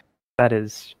 So that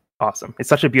is awesome. It's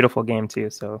such a beautiful game too.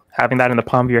 So having that in the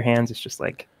palm of your hands is just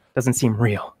like doesn't seem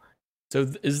real.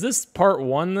 So is this part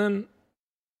one then?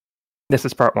 This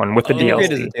is part one with the DLC.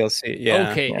 It is a DLC.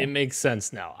 Yeah. Okay, it makes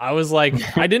sense now. I was like,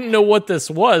 I didn't know what this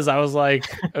was. I was like,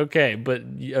 okay, but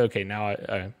okay, now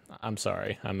I'm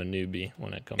sorry. I'm a newbie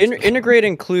when it comes to Intergrade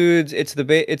includes it's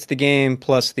the game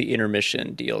plus the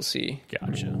intermission DLC.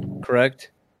 Gotcha. Correct?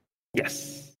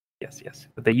 Yes.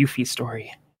 The Yuffie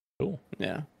story. Cool.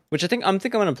 Yeah. Which I'm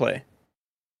gonna play.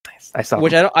 Nice. I saw.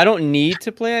 Which I don't need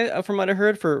to play from what I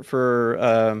heard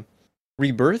for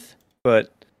Rebirth,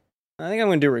 but I think I'm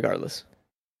gonna do it regardless.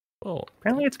 Well,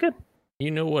 apparently it's good.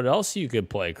 You know what else you could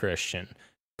play, Christian?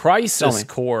 Crisis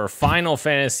Core Final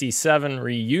Fantasy VII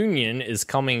Reunion is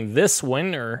coming this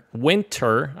winter.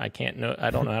 I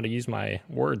don't know how to use my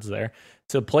words there.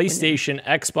 To PlayStation,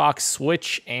 Xbox,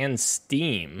 Switch, and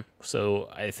Steam. So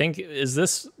I think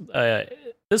this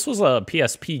was a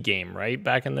PSP game, right?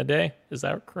 Back in the day, is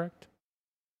that correct?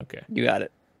 Okay, you got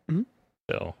it. Mm-hmm.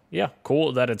 So yeah,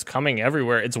 cool that it's coming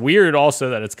everywhere. It's weird also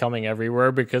that it's coming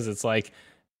everywhere because it's like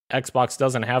Xbox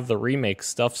doesn't have the remake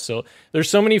stuff. So there's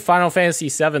so many Final Fantasy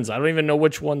VIIs. I don't even know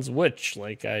which one's which.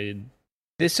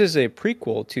 This is a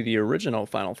prequel to the original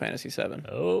Final Fantasy VII.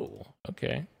 Oh,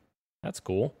 okay, that's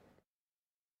cool.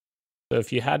 So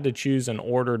if you had to choose an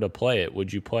order to play it,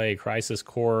 would you play Crisis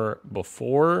Core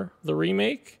before the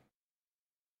remake?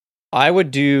 I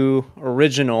would do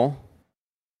original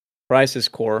Crisis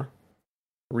Core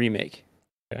remake.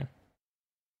 Okay.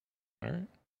 All right.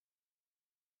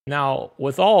 Now,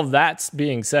 with all of that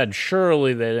being said,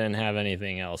 surely they didn't have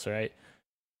anything else, right?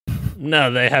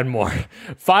 No, they had more.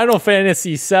 Final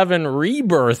Fantasy VII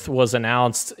Rebirth was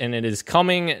announced, and it is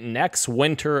coming next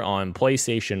winter on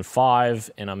PlayStation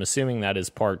 5, and I'm assuming that is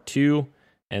part 2.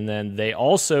 And then they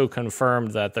also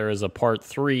confirmed that there is a part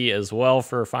 3 as well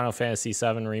for Final Fantasy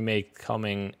VII Remake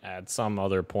coming at some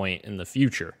other point in the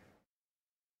future.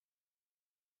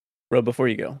 Bro, before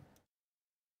you go,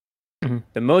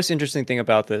 the most interesting thing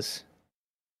about this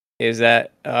is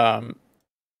that,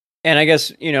 and I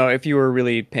guess, if you were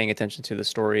really paying attention to the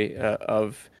story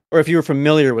or if you were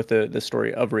familiar with the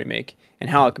story of Remake and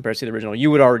how it compares to the original,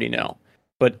 you would already know.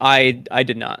 But I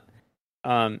did not.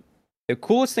 The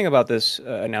coolest thing about this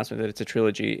announcement that it's a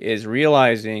trilogy is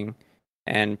realizing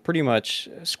and pretty much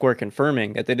Square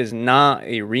confirming that it is not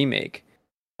a remake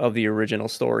of the original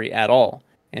story at all.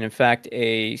 And in fact,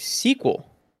 a sequel.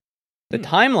 The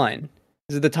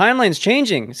timeline's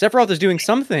changing. Sephiroth is doing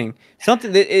something.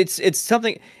 It's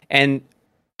something, and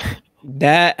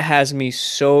that has me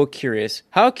so curious.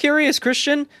 How curious,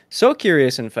 Christian? So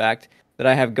curious, in fact, that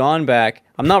I have gone back.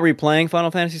 I'm not replaying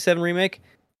Final Fantasy VII Remake,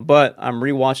 but I'm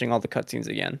rewatching all the cutscenes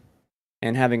again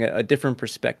and having a different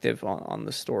perspective on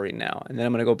the story now. And then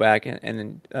I'm going to go back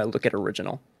and look at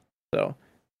original. So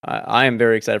I am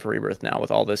very excited for Rebirth now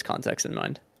with all this context in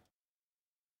mind.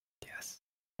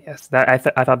 Yes, that I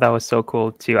thought that was so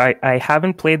cool too. I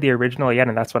haven't played the original yet,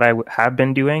 and that's what I have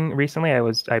been doing recently. I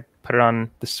put it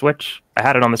on the Switch. I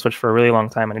had it on the Switch for a really long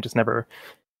time, and I just never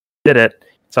did it.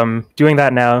 So I'm doing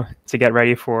that now to get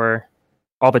ready for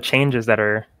all the changes that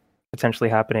are potentially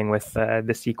happening with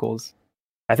the sequels.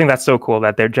 I think that's so cool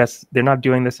that they're not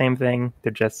doing the same thing.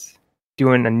 They're just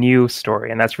doing a new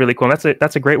story, and that's really cool. And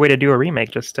that's a great way to do a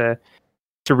remake, just to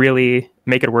really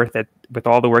make it worth it with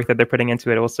all the work that they're putting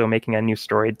into it, also making a new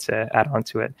story to add on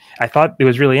to it. I thought it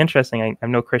was really interesting. I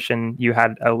know, Christian, you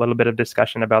had a little bit of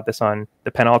discussion about this on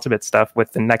the penultimate stuff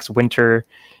with the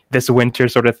this winter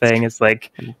sort of thing. It's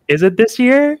like, is it this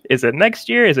year? Is it next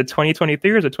year? Is it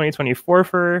 2023? Or is it 2024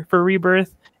 for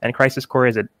Rebirth? And Crisis Core,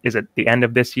 is it the end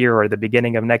of this year or the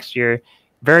beginning of next year?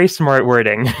 Very smart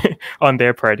wording on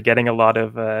their part, getting a lot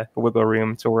of wiggle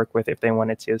room to work with if they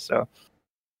wanted to. So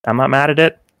I'm not mad at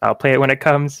it. I'll play it when it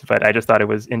comes, but I just thought it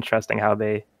was interesting how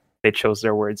they chose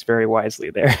their words very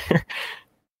wisely there.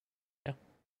 Yeah,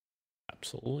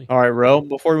 absolutely. All right, Ro,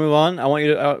 before we move on, I want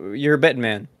you to, you're a betting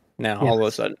man now, all of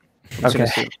a sudden.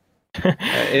 Okay.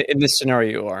 In this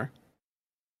scenario you are.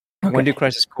 Okay. When do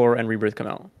Crisis Core and Rebirth come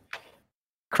out?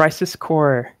 Crisis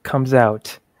Core comes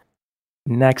out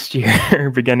next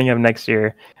year, beginning of next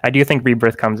year. I do think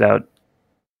Rebirth comes out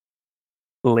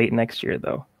late next year,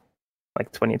 though. Like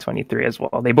 2023 as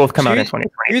well. They both come out in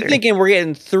 2023. You're thinking we're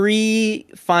getting 3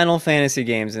 Final Fantasy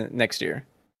games next year?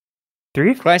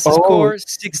 3? Crisis Core,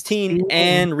 16,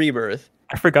 and Rebirth.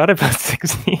 I forgot about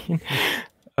 16.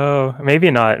 Oh,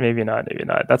 maybe not.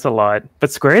 That's a lot.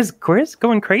 But Square is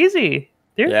going crazy.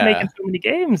 They're making so many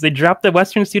games. They dropped the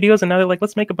Western Studios, and now they're like,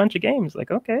 let's make a bunch of games.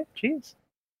 Like, okay, jeez.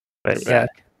 But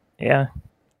yeah.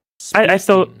 I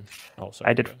still. Oh,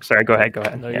 sorry. I did. Sorry, go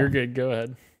ahead. No, you're good. Go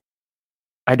ahead.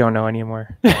 I don't know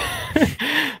anymore.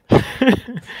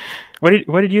 What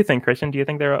did you think, Christian? Do you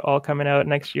think they're all coming out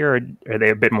next year, or are they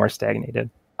a bit more stagnated?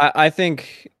 I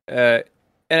think, and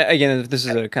again, this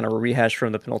is a kind of a rehash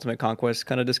from the Penultimate Conquest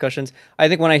kind of discussions. I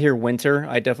think when I hear winter,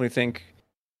 I definitely think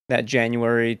that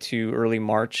January to early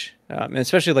March, and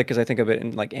especially because I think of it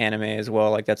in like anime as well.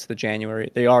 Like that's the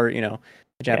January. They are, a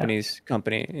Japanese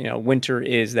company. Winter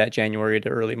is that January to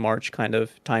early March kind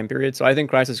of time period. So I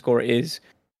think Crisis Core is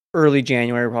early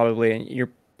January probably, and you're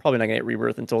probably not gonna get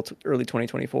Rebirth until early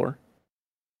 2024,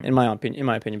 in my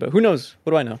opinion. But who knows?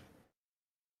 What do I know?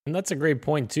 And that's a great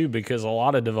point too, because a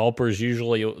lot of developers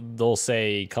usually they'll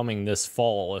say coming this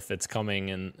fall if it's coming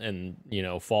in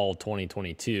fall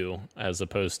 2022, as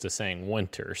opposed to saying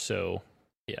winter. So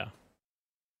yeah,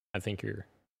 I think you're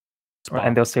spot.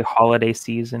 And they'll say holiday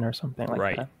season or something like that.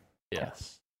 Right.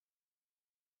 Yes.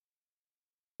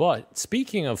 But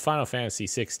speaking of Final Fantasy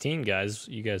 16, guys,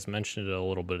 you guys mentioned it a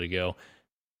little bit ago.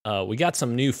 We got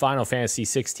some new Final Fantasy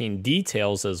 16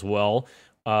 details as well.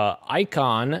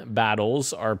 Icon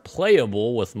battles are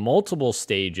playable with multiple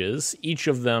stages. Each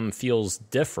of them feels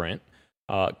different.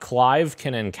 Clive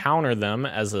can encounter them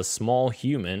as a small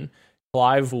human.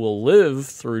 Clive will live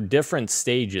through different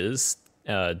stages,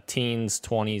 teens,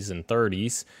 20s, and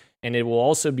 30s, and it will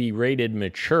also be rated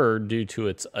mature due to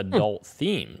its adult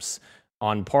themes.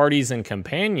 On parties and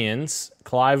companions,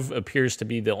 Clive appears to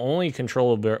be the only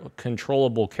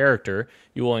controllable character.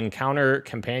 You will encounter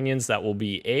companions that will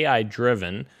be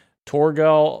AI-driven.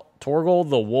 Torgal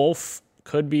the Wolf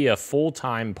could be a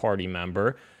full-time party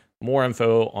member. More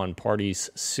info on parties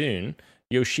soon.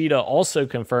 Yoshida also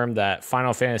confirmed that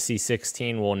Final Fantasy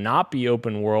XVI will not be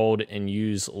open world and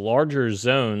use larger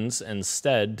zones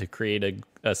instead to create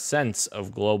a sense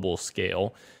of global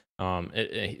scale.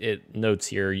 It notes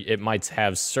here it might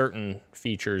have certain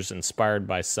features inspired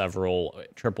by several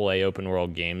AAA open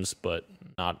world games, but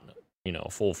not, a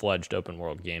full-fledged open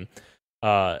world game.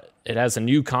 It has a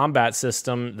new combat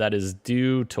system that is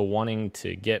due to wanting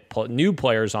to get new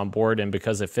players on board, and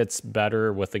because it fits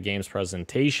better with the game's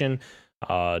presentation.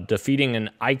 Defeating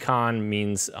an icon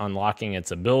means unlocking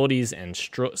its abilities and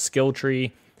skill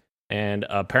tree, and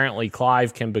apparently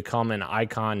Clive can become an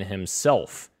icon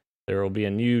himself. There will be a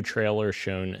new trailer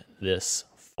shown this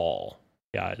fall,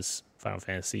 guys. Final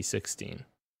Fantasy 16.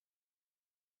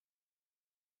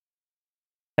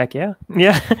 Heck yeah.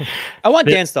 I want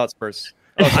Dan's thoughts first.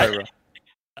 Oh, sorry, bro.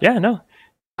 Yeah, no.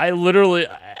 I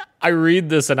read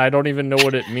this and I don't even know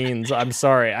what it means. I'm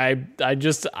sorry.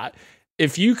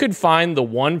 If you could find the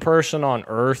one person on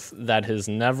Earth that has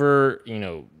never,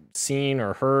 seen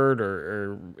or heard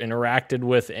or interacted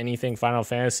with anything Final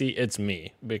Fantasy, it's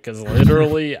me, because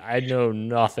literally I know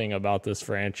nothing about this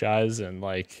franchise, and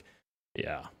you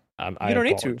don't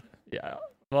need to. Yeah,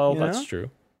 well, that's true.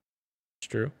 It's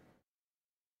true.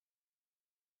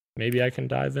 Maybe I can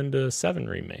dive into 7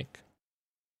 Remake.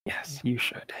 Yes, you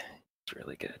should. It's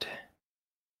really good.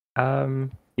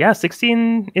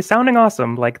 16 is sounding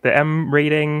awesome. Like the M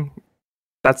rating,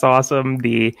 that's awesome.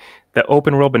 The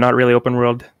open world, but not really open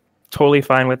world, totally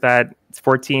fine with that.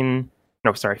 15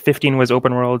 was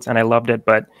open worlds, and I loved it,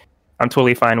 but I'm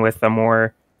totally fine with a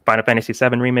more Final Fantasy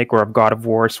VII Remake or a God of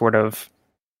War sort of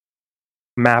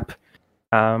map.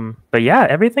 But yeah,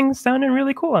 everything's sounding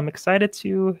really cool. I'm excited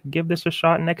to give this a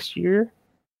shot next year.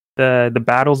 The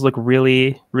battles look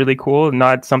really, really cool.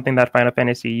 Not something that Final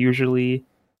Fantasy usually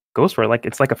goes for.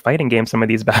 It's like a fighting game, some of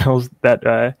these battles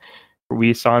that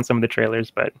we saw in some of the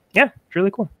trailers. But yeah, it's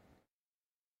really cool.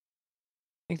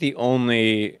 I think the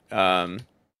only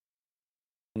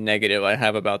negative I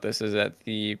have about this is that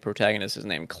the protagonist is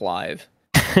named Clive.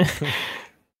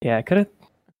 Yeah, I could have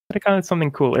gone with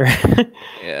something cooler.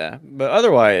 Yeah, but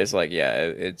otherwise,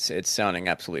 it's sounding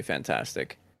absolutely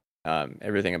fantastic.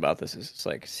 Everything about this is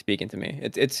speaking to me.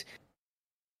 It's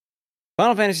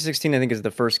Final Fantasy 16. I think is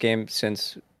the first game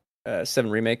since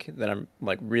 7 Remake that I'm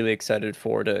really excited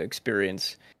for to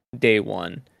experience day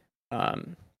one.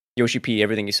 Yoshi P,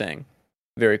 everything he's saying,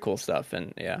 very cool stuff,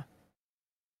 and yeah,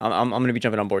 I'm gonna be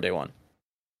jumping on board day one.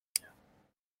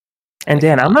 And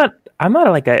Dan, I'm not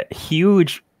a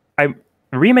huge.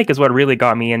 Remake is what really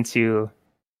got me into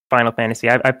Final Fantasy.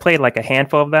 I played a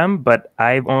handful of them, but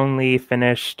I've only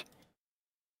finished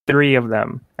 3 of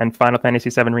them, and Final Fantasy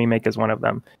VII Remake is one of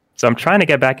them. So I'm trying to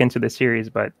get back into the series,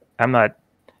 but I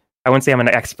wouldn't say I'm an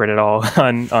expert at all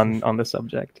on the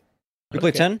subject. You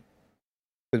play 10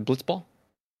 with Blitzball?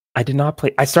 I did not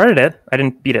play. I started it. I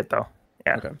didn't beat it though.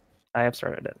 Yeah, okay. I have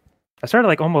started it. I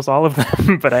started almost all of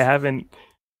them, but I haven't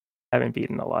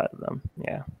beaten a lot of them.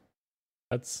 Yeah,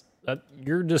 that's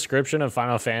your description of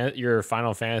your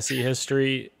Final Fantasy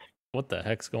history. What the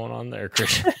heck's going on there,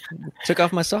 Christian? Took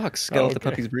off my socks. Gotta let the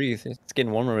puppies breathe. It's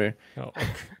getting warmer here. Oh, okay.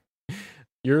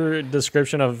 Your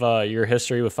description of your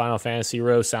history with Final Fantasy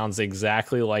Row sounds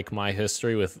exactly like my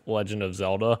history with Legend of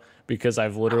Zelda, because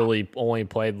I've literally only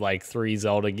played 3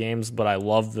 Zelda games, but I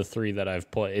love the 3 that I've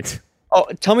played. Oh,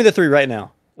 tell me the 3 right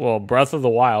now. Well, Breath of the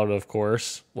Wild, of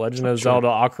course, Legend of Zelda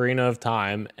Ocarina of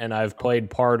Time, and I've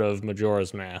played part of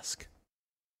Majora's Mask.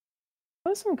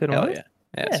 Those are some good ones.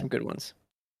 Yeah, some good ones.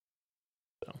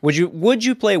 So. Would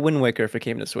you play Wind Waker if it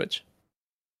came to Switch?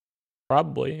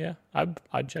 Probably, yeah.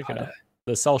 I'd check it out.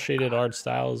 The cel-shaded art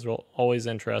style has always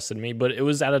interested me, but it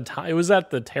was at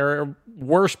the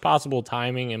worst possible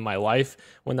timing in my life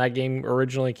when that game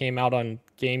originally came out on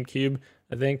GameCube,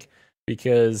 I think,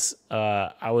 because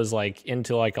I was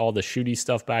into all the shooty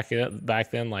stuff back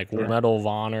then, Medal of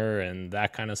Honor and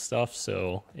that kind of stuff.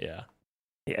 So yeah.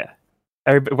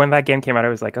 When that game came out, I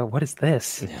was like, "Oh, what is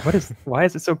this? Why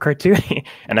is it so cartoony?"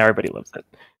 And everybody loves it.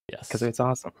 Yes, because it's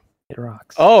awesome. It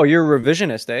rocks. Oh, you're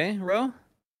revisionist, eh, Ro?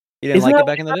 You didn't like it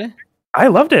back in the day? I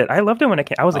loved it. I loved it when it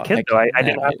came. I was a kid though. I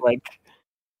didn't have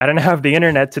I didn't have the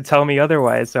internet to tell me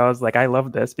otherwise. So I was like, I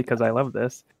love this because I love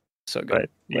this. So good.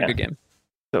 What a good game.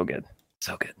 So good.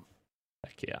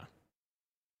 Heck yeah.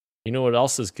 You know what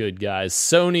else is good, guys?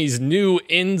 Sony's new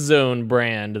InZone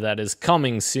brand that is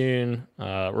coming soon.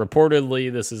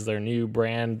 Reportedly, this is their new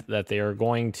brand that they are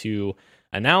going to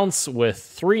announce with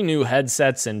 3 new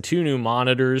headsets and 2 new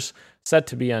monitors set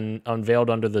to be unveiled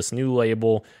under this new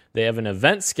label. They have an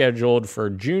event scheduled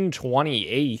for June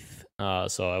 28th,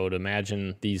 so I would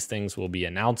imagine these things will be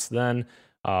announced then.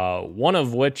 One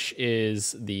of which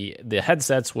is the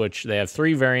headsets, which they have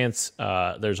 3 variants.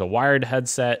 There's a wired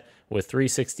headset with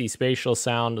 360 spatial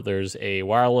sound. There's a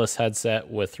wireless headset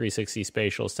with 360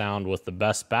 spatial sound with the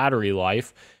best battery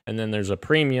life. And then there's a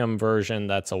premium version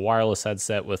that's a wireless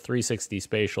headset with 360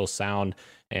 spatial sound,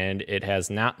 and it has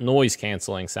noise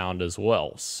canceling sound as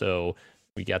well. So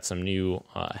we got some new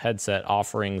headset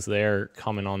offerings there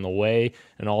coming on the way.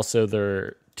 And also there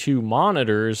are 2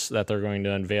 monitors that they're going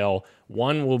to unveil.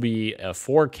 One will be a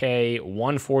 4K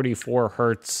 144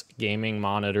 hertz gaming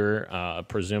monitor,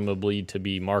 presumably to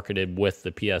be marketed with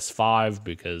the PS5,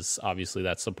 because obviously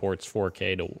that supports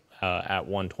 4K to at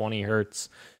 120 hertz.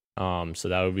 So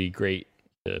that would be great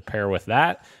to pair with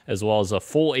that, as well as a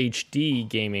full HD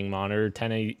gaming monitor,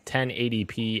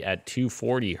 1080p at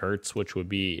 240 hertz, which would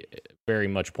be very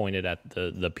much pointed at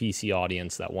the PC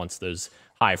audience that wants those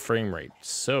high frame rates.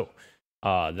 So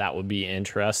that would be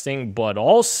interesting. But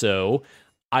also,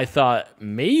 I thought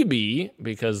maybe,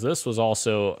 because this was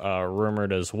also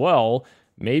rumored as well,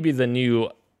 maybe the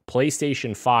new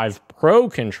PlayStation 5 Pro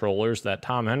controllers that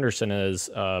Tom Henderson has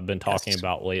been talking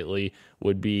about lately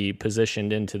would be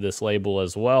positioned into this label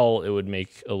as well. It would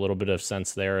make a little bit of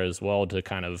sense there as well to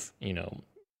kind of,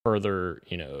 further,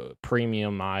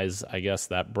 premiumize, I guess,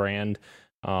 that brand.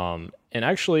 And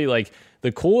actually, like,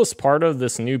 the coolest part of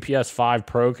this new PS5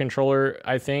 Pro controller,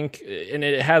 I think, and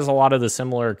it has a lot of the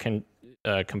similar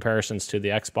comparisons to the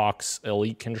Xbox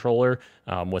Elite controller,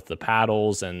 with the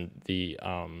paddles and the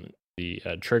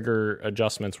trigger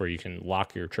adjustments where you can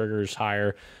lock your triggers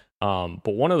higher.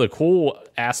 But one of the cool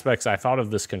aspects I thought of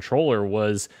this controller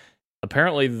was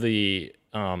apparently the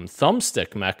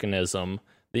thumbstick mechanism.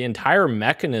 The entire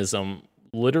mechanism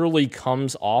literally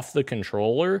comes off the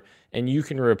controller, and you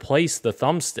can replace the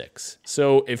thumbsticks.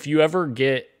 So if you ever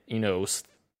get,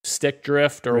 stick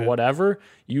drift or whatever,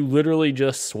 you literally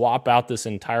just swap out this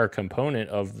entire component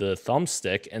of the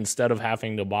thumbstick instead of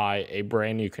having to buy a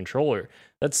brand new controller.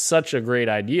 That's such a great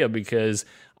idea, because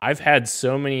I've had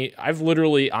so many,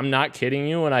 I'm not kidding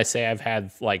you when I say I've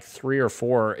had like 3 or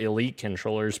 4 Elite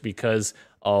controllers because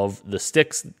of the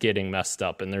sticks getting messed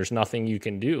up, and there's nothing you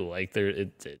can do. Like,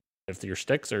 if your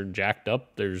sticks are jacked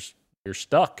up, you're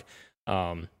stuck.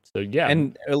 So yeah.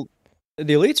 And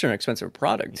the Elites are an expensive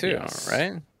product too,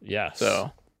 right? Yes.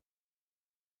 So,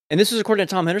 and this is according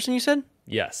to Tom Henderson, you said?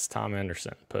 Yes, Tom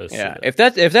Henderson posted. Yeah, if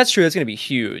that's true, it's going to be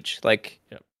huge. Like,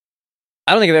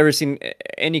 I don't think I've ever seen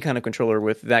any kind of controller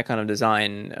with that kind of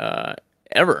design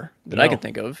ever that I can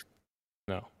think of.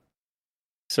 No.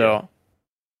 So,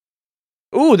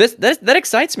 ooh, that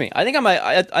excites me. I think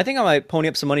I might pony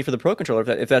up some money for the Pro controller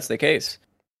if that's the case.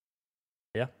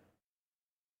 Yeah,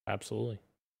 absolutely.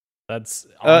 That's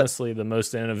honestly the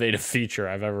most innovative feature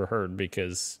I've ever heard,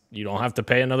 because you don't have to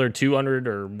pay another $200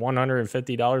 or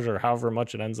 $150 or however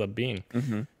much it ends up being.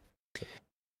 Mm-hmm.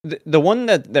 The one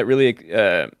that really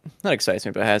not excites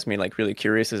me, but has me like really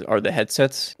curious are the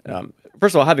headsets.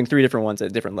 First of all, having 3 different ones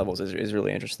at different levels is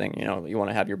really interesting. You want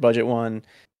to have your budget one,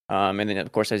 and then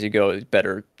of course as you go,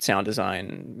 better sound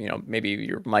design. Maybe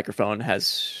your microphone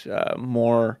has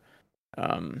more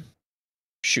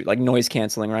like noise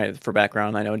canceling, right, for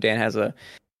background. I know Dan has a.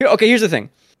 Okay, here's the thing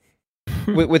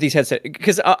with these headsets,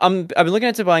 because I've been looking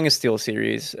into buying a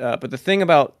SteelSeries, but the thing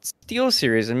about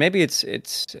SteelSeries, and maybe it's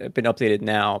been updated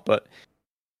now, but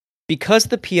because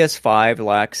the PS5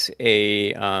 lacks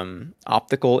a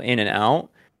optical in and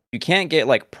out, you can't get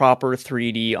like proper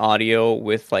 3D audio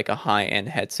with like a high-end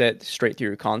headset straight through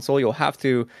your console. You'll have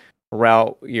to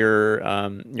route your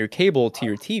cable to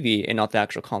your TV and not the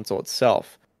actual console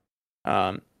itself.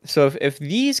 So if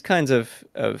these kinds of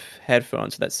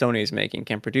headphones that Sony is making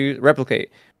can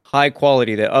replicate high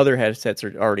quality that other headsets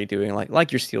are already doing,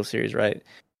 like your SteelSeries, right?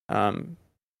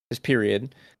 Just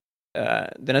period.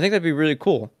 Then I think that'd be really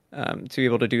cool to be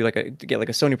able to do to get like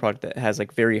a Sony product that has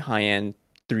like very high end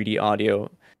 3D audio,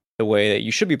 the way that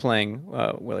you should be playing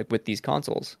with these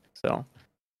consoles. So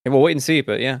we'll wait and see,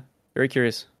 but yeah, very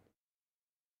curious.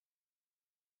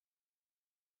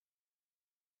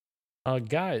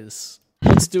 Guys,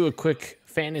 let's do a quick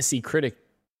fantasy critic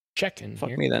check-in Fuck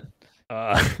here. me then.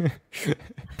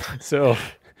 So,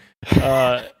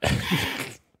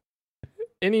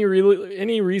 any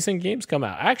recent games come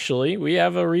out? Actually, we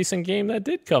have a recent game that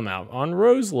did come out on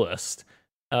Rose List.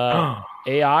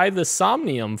 AI: The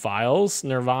Somnium Files,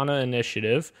 Nirvana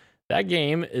Initiative. That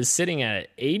game is sitting at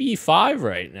 85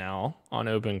 right now on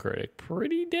OpenCritic.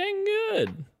 Pretty dang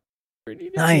good.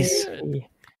 Nice. Good.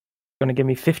 Going to give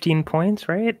me 15 points,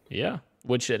 right? Yeah,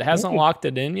 which it hasn't locked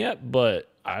it in yet,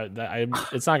 but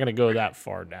it's not going to go that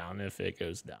far down if it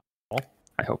goes down.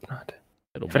 I hope not.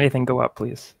 If anything, go up,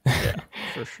 please. Yeah,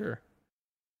 for sure.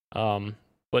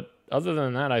 But other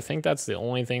than that, I think that's the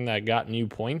only thing that got new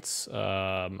points.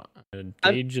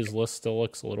 Gage's list still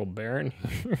looks a little barren.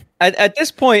 At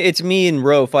this point, it's me and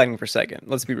Ro fighting for second.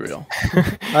 Let's be real.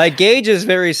 Gage is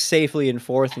very safely in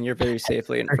fourth, and you're very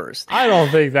safely in first. I don't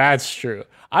think that's true.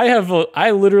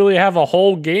 I literally have a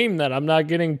whole game that I'm not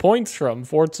getting points from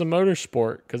Forza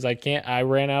Motorsport because I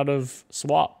ran out of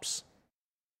swaps.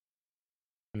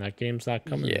 And that game's not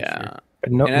coming. Yeah.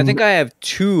 No, and I think I have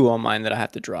 2 on mine that I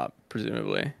have to drop,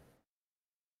 presumably.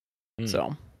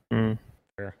 So.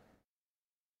 Fair.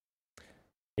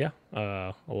 Yeah,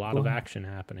 a lot of action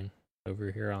happening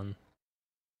over here on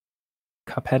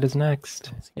Cuphead is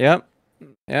next. Yep.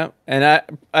 And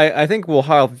I think we'll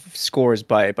have scores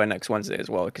by next Wednesday as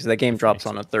well, because that game drops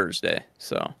on a Thursday.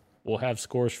 So we'll have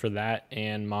scores for that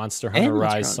and Monster Hunter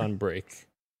Rise Sunbreak.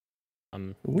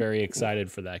 I'm very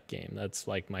excited for that game. That's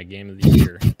like my game of the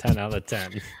year. 10 out of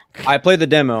 10. I played the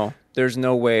demo. There's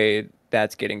no way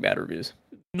that's getting bad reviews.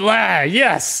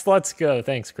 Yes, let's go.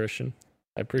 Thanks, Christian.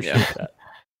 I appreciate that.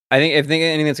 I think if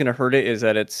anything that's going to hurt it is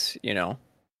that it's,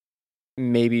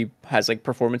 maybe has like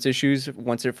performance issues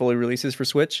once it fully releases for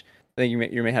Switch. I think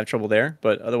you may have trouble there,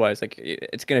 but otherwise, like,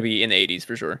 it's going to be in the 80s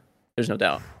for sure. There's no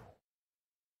doubt.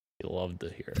 You love to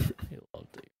hear it.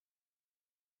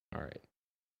 All right.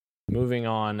 Moving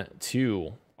on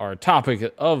to our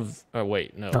topic of... Oh,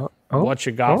 wait, no. What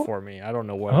you got for me? I don't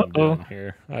know what I'm doing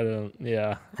here.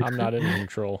 I'm not in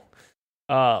control.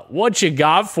 What you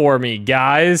got for me,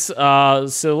 guys?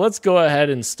 So let's go ahead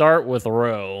and start with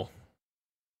Ro.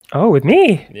 Oh, with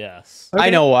me? Yes. Okay. I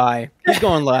know why. He's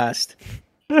going last.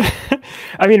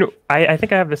 I mean, I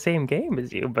think I have the same game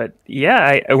as you, but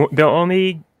yeah, the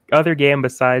only other game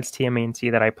besides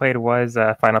TMNT that I played was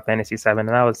Final Fantasy VII, and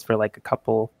that was for like a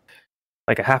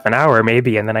half an hour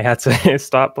maybe, and then I had to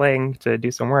stop playing to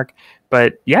do some work.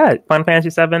 But yeah, Final Fantasy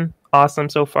VII, awesome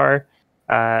so far.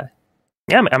 Yeah,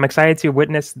 I'm excited to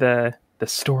witness the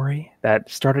story that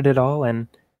started it all, and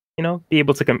be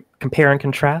able to compare and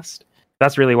contrast.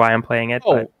 That's really why I'm playing it.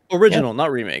 Oh, original,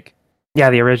 not remake.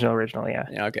 Yeah, the original, yeah.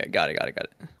 Yeah, okay, got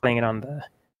it. Playing it on the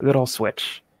good old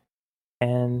Switch.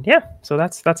 And yeah, so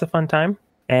that's a fun time.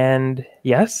 And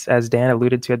yes, as Dan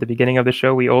alluded to at the beginning of the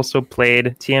show, we also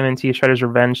played TMNT Shredder's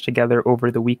Revenge together over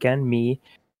the weekend. Me,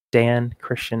 Dan,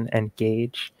 Christian, and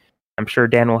Gage. I'm sure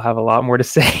Dan will have a lot more to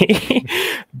say,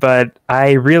 but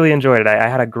I really enjoyed it. I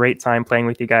had a great time playing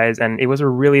with you guys, and it was a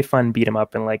really fun beat 'em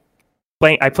up. And I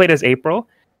played as April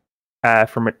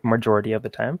for majority of the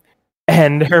time,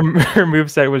 and her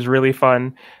moveset was really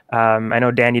fun. I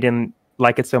know Dan, you didn't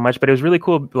like it so much, but it was really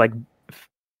cool, like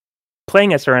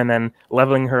playing as her and then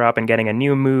leveling her up and getting a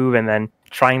new move and then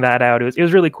trying that out. It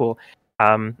was really cool.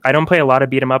 I don't play a lot of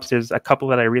beat 'em ups. There's a couple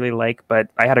that I really like, but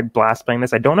I had a blast playing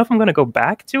this. I don't know if I'm going to go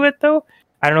back to it though.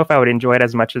 I don't know if I would enjoy it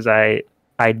as much as I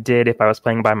did if I was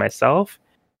playing by myself.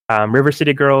 River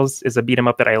City Girls is a beat 'em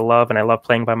up that I love, and I love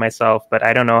playing by myself, but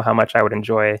I don't know how much I would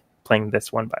enjoy playing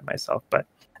this one by myself. But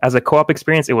as a co-op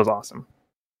experience, it was awesome.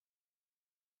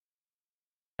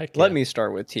 Let me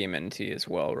start with TMNT as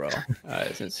well, Ro,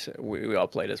 since we all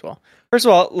played as well. First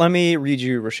of all, let me read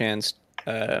you Roshan's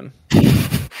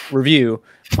review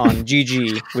on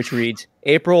GG, which reads,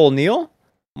 April O'Neil?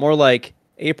 More like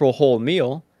April Whole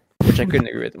Meal, which I couldn't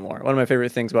agree with more. One of my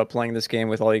favorite things about playing this game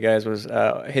with all you guys was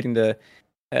hitting the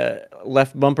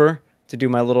left bumper to do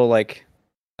my little, get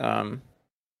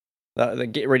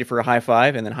ready for a high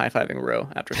five, and then high-fiving Ro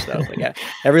after stuff.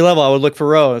 Every level I would look for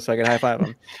Ro so I could high-five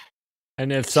him.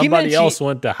 And if somebody else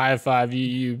went to high-five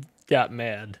you got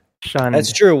mad. Shunned.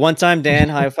 That's true. One time Dan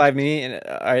high-fived me, and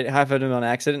I high-fived him on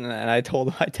accident, and I told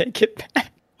him I'd take it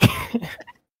back.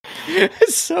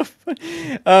 It's so funny.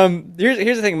 Here's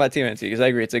the thing about TMNT, because I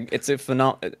agree,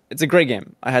 it's a great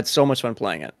game. I had so much fun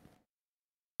playing it.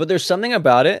 But there's something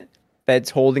about it that's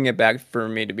holding it back for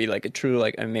me to be like a true,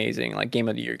 amazing, game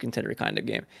of the year contender kind of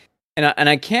game. And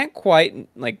I can't quite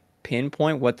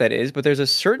pinpoint what that is, but there's a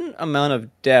certain amount of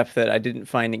depth that I didn't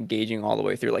find engaging all the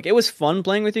way through. It was fun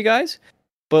playing with you guys,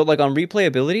 but on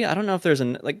replayability, I don't know if there's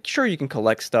sure, you can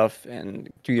collect stuff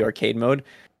and do the arcade mode,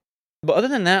 but other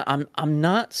than that, I'm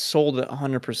not sold at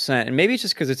 100%. And maybe it's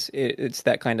just because it's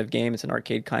that kind of game. It's an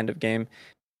arcade kind of game,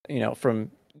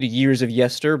 from the years of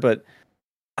yester. But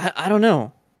I don't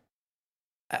know.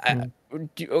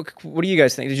 What do you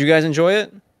guys think? Did you guys enjoy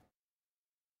it?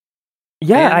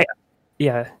 Yeah,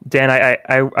 Dan,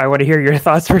 I want to hear your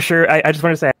thoughts for sure. I just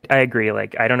want to say I agree.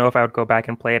 I don't know if I would go back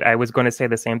and play it. I was going to say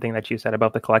the same thing that you said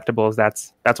about the collectibles.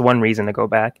 That's one reason to go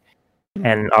back. Mm-hmm.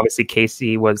 And obviously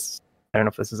Casey was, I don't know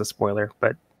if this is a spoiler,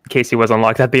 but Casey was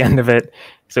unlocked at the end of it.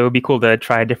 So it would be cool to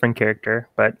try a different character.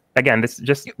 But again, this is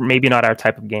just maybe not our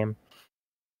type of game.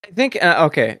 I think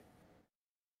okay.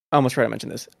 I almost tried to mention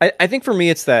this. I think for me,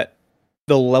 it's that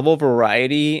the level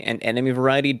variety and enemy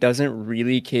variety doesn't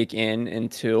really kick in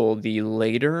until the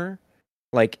later,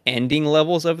 like ending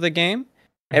levels of the game.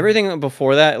 Everything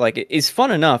before that, like, is fun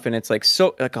enough, and it's like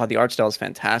so. Like, God, the art style is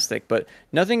fantastic, but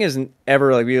nothing is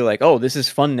ever like really like, oh, this is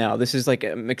fun now. This is like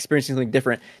I'm experiencing something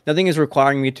different. Nothing is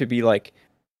requiring me to be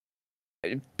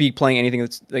playing anything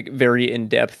that's like very in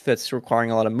depth. That's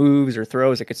requiring a lot of moves or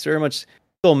throws. Like, it's very much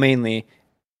still mainly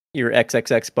your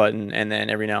XXX button, and then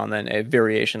every now and then a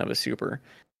variation of a super,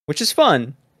 which is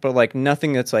fun, but like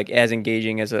nothing that's like as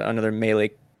engaging as another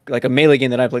melee. Like a melee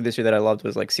game that I played this year that I loved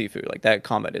was like Sifu. Like that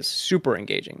combat is super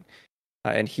engaging,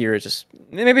 and here it's just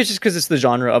maybe it's just because it's the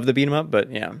genre of the beat 'em up.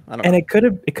 But yeah, I don't know. And it could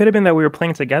have been that we were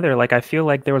playing together. Like I feel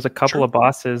like there was a couple of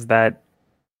bosses that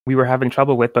we were having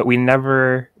trouble with, but we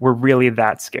never were really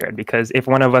that scared because if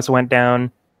one of us went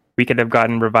down, we could have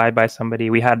gotten revived by somebody.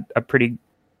 We had a pretty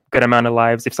good amount of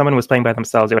lives. If someone was playing by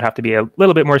themselves, it would have to be a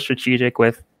little bit more strategic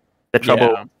with the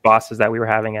trouble bosses that we were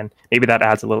having, and maybe that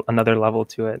adds another level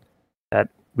to it that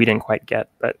we didn't quite get.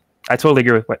 But I totally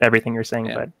agree with everything you're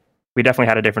saying. But we definitely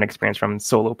had a different experience from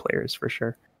solo players for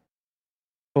sure.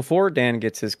 Before Dan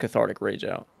gets his cathartic rage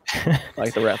out,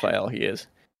 like the Raphael he is,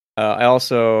 I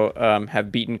also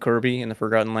have beaten Kirby in the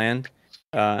Forgotten Land.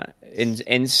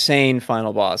 Insane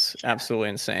final boss, absolutely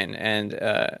insane. And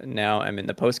now I'm in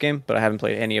the post game, but I haven't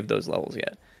played any of those levels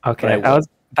yet. Okay,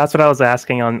 that's what I was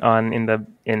asking on in the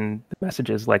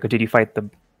messages. Like, did you fight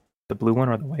the blue one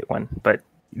or the white one? But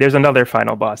there's another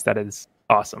final boss that is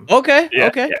awesome. Okay.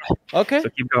 So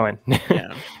keep going.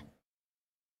 Yeah.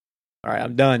 All right,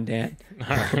 I'm done, Dan.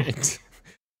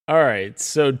 All right.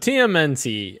 So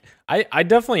TMNT, I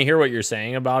definitely hear what you're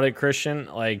saying about it, Christian.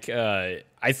 Like, I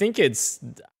think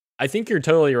you're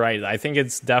totally right. I think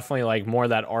it's definitely like more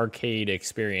that arcade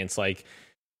experience. Like,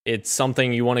 it's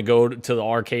something you want to go to the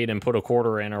arcade and put a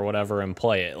quarter in or whatever and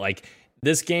play it. Like,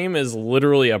 this game is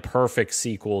literally a perfect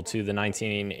sequel to the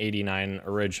 1989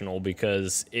 original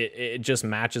because it just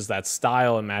matches that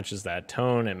style, it matches that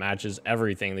tone, it matches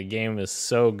everything. The game is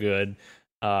so good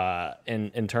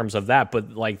in terms of that,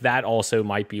 but like that also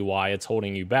might be why it's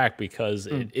holding you back because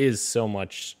it is so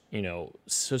much,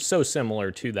 so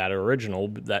similar to that original,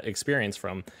 that experience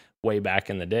from way back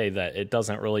in the day, that it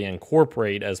doesn't really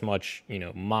incorporate as much,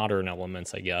 modern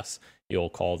elements, I guess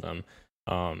you'll call them.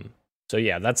 So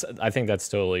yeah, I think that's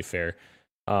totally fair.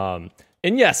 And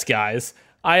yes, guys,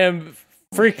 I am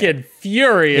freaking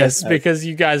furious because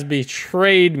you guys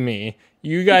betrayed me.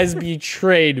 We're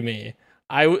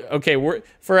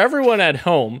for everyone at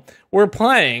home, we're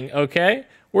playing, okay?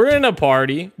 We're in a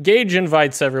party. Gage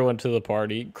invites everyone to the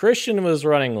party. Christian was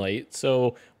running late,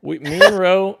 so me and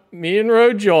Ro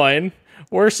join.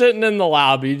 We're sitting in the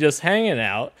lobby just hanging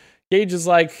out. Gage is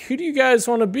like, who do you guys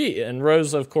want to be? And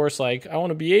Rose, of course, like, I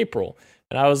want to be April.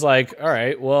 And I was like, all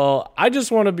right, well, I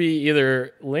just want to be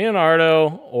either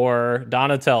Leonardo or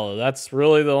Donatello. That's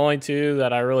really the only two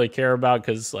that I really care about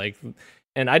because, like,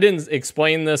 and I didn't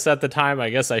explain this at the time. I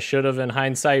guess I should have in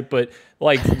hindsight, but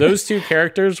like those two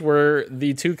characters were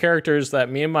the two characters that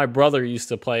me and my brother used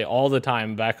to play all the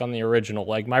time back on the original.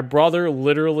 Like my brother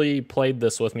literally played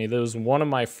this with me. That was one of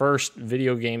my first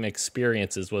video game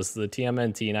experiences was the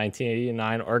TMNT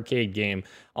 1989 arcade game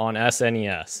on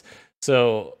SNES.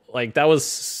 So like that was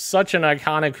such an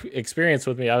iconic experience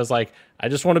with me. I was like, I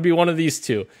just want to be one of these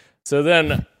two. So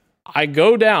then I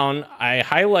go down, I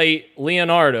highlight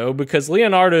Leonardo because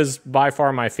Leonardo is by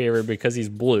far my favorite because he's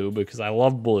blue, because I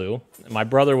love blue. My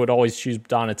brother would always choose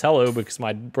Donatello because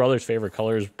my brother's favorite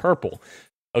color is purple.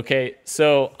 Okay,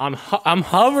 so I'm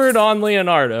hovered on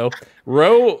Leonardo.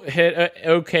 Ro hit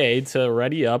OK to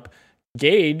ready up.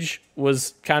 Gage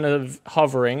was kind of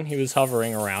hovering. He was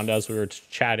hovering around as we were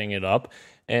chatting it up.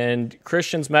 And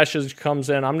Christian's message comes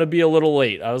in, I'm going to be a little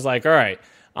late. I was like, all right,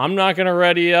 I'm not going to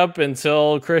ready up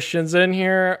until Christian's in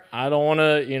here. I don't want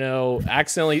to,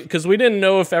 accidentally, because we didn't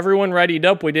know if everyone readied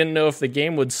up. We didn't know if the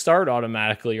game would start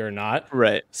automatically or not.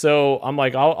 Right. So I'm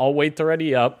like, I'll wait to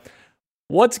ready up.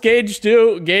 What's Gage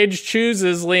do? Gage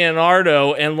chooses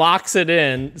Leonardo and locks it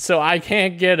in, so I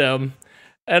can't get him.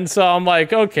 And so I'm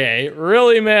like, okay,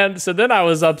 really, man? So then I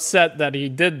was upset that he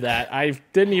did that. I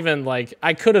didn't even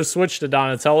I could have switched to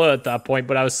Donatello at that point,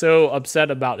 but I was so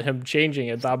upset about him changing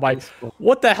it. I'm like,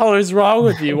 what the hell is wrong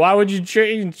with you? Why would you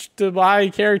change to my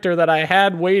character that I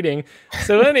had waiting?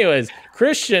 So anyways,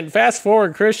 fast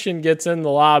forward, Christian gets in the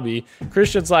lobby.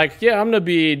 Christian's like, yeah, I'm going to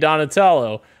be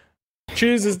Donatello.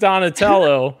 Chooses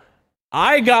Donatello.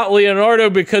 I got Leonardo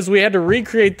because we had to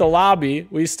recreate the lobby.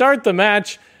 We start the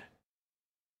match.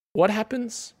 What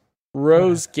happens?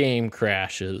 Rose game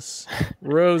crashes.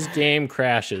 Rose game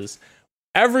crashes.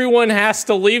 Everyone has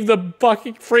to leave the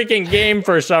fucking freaking game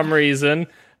for some reason,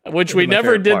 which we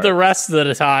never did the rest of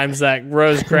the times that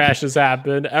Rose crashes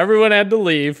happened. Everyone had to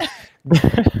leave.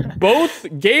 Both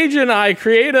Gage and I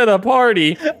created a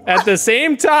party at the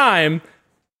same time.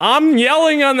 I'm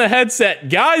yelling on the headset,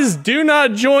 guys, do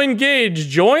not join Gage.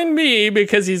 Join me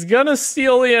because he's going to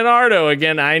steal Leonardo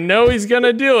again. I know he's going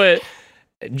to do it.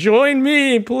 Join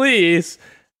me, please.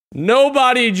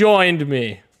 Nobody joined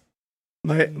me.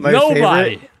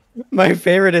 Nobody. My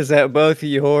favorite is that both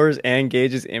yours and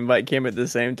Gage's invite came at the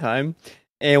same time.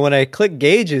 And when I clicked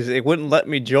Gage's, it wouldn't let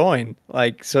me join.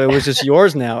 Like, so it was just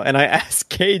yours now. And I asked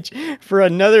Gage for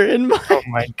another invite. Oh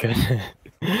my goodness.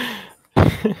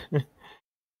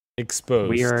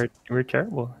 Exposed. We're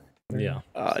terrible. Yeah.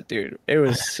 Oh, dude, it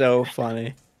was so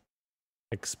funny.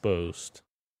 Exposed.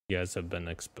 You guys have been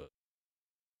exposed.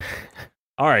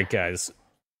 All right, guys.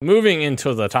 Moving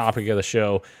into the topic of the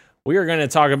show, we are going to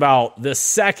talk about the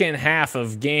second half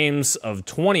of games of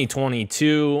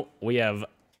 2022. We have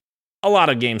a lot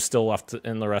of games still left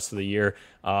in the rest of the year.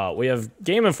 We have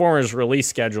Game Informer's release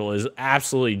schedule is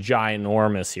absolutely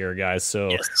ginormous here, guys. So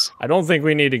yes. I don't think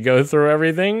we need to go through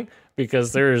everything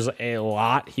because there's a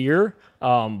lot here.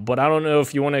 But I don't know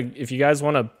if you guys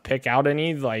want to pick out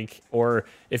any, or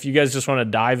if you guys just want to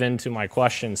dive into my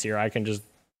questions here, I can just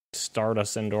start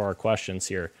us into our questions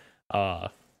here.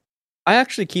 I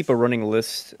actually keep a running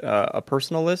list, a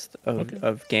personal list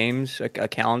of games, a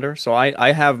calendar. So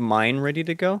I have mine ready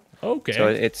to go. Okay. So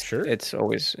it's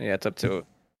always, it's up to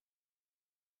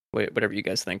whatever you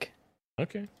guys think.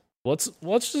 Okay. Let's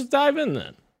just dive in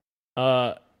then.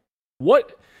 I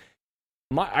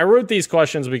wrote these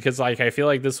questions because I feel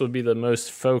like this would be the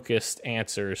most focused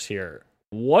answers here.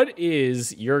 What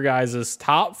is your guys'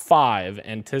 top 5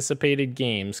 anticipated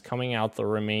games coming out the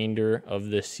remainder of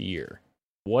this year?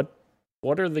 What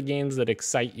are the games that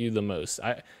excite you the most?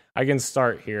 I can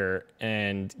start here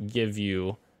and give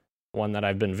you one that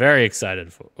I've been very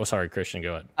excited for. Oh, sorry, Christian,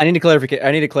 go ahead. I need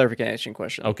a clarification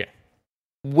question. Okay.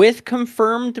 With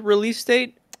confirmed release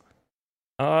date?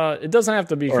 It doesn't have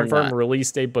to be confirmed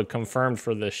release date, but confirmed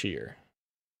for this year.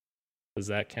 Does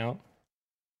that count?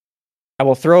 I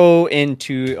will throw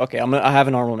into. Okay, I have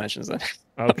an honorable mentions then.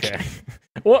 Okay.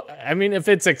 Well, I mean, if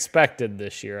it's expected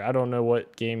this year, I don't know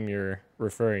what game you're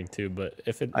referring to, but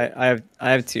if it, I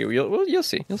have 2. You'll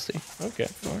see. Okay.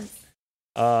 All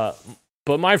right.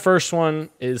 But my first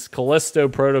one is Callisto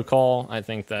Protocol. I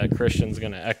think that Christian's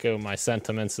going to echo my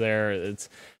sentiments there. It's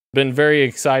been very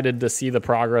excited to see the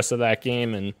progress of that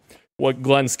game and what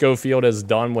Glenn Schofield has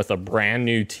done with a brand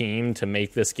new team to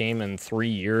make this game in 3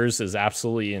 years is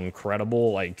absolutely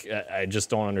incredible. I just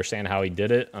don't understand how he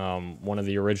did it. One of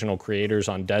the original creators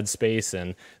on Dead Space,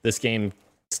 and this game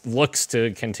looks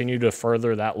to continue to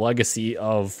further that legacy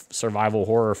of survival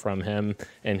horror from him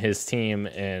and his team.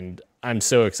 And I'm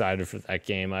so excited for that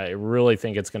game. I really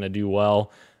think it's going to do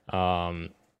well. And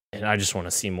I just want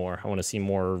to see more. I want to see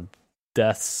more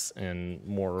deaths and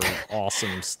more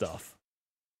awesome stuff.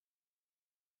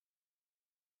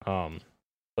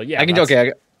 But yeah,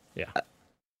 yeah.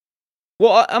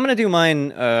 Well, I'm gonna do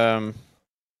mine.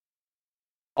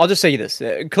 I'll just say this: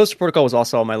 Callisto Protocol was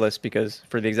also on my list because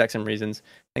for the exact same reasons.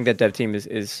 I think that dev team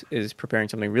is preparing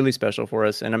something really special for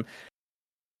us, and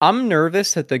I'm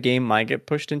nervous that the game might get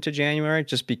pushed into January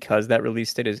just because that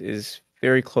release date is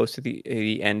very close to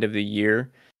the end of the year,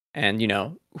 and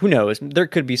who knows? There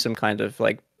could be some kind of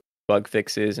bug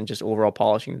fixes and just overall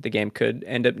polishing that the game could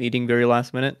end up needing very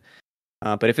last minute.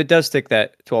 But if it does stick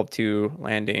that 12/2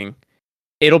 landing,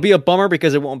 it'll be a bummer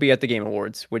because it won't be at the Game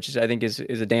Awards, which I think is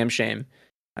a damn shame.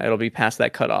 It'll be past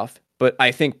that cutoff. But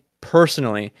I think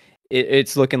personally,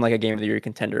 it's looking like a Game of the Year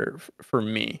contender for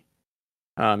me,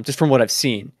 just from what I've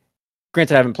seen.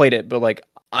 Granted, I haven't played it, but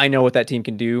I know what that team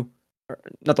can do.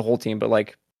 Not the whole team,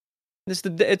 but it's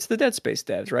the Dead Space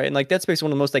devs, right? And Dead Space is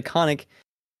one of the most iconic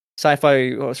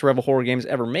sci-fi survival horror games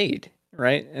ever made.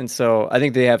 Right, and so I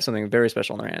think they have something very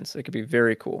special in their hands. It could be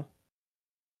very cool.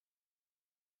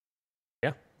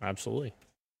 Yeah, absolutely,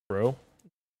 bro.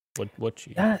 What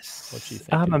you think?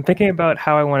 I'm thinking about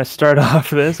how I want to start off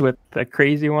this with a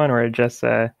crazy one or just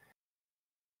a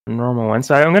normal one.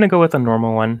 So I'm going to go with a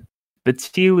normal one. The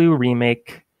Tlu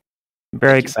remake. I'm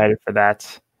very excited for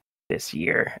that this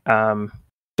year.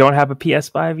 Don't have a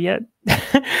PS5 yet,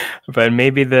 but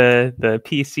maybe the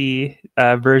PC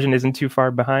version isn't too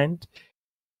far behind.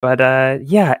 But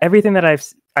yeah, everything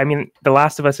that The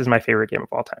Last of Us is my favorite game of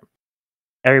all time.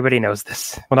 Everybody knows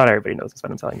this. Well, not everybody knows this, but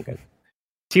I'm telling you guys.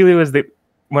 Tlu is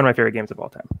one of my favorite games of all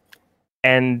time.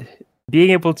 And being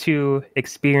able to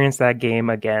experience that game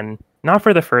again, not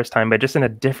for the first time, but just in a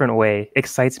different way,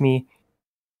 excites me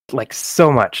like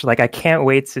so much. Like I can't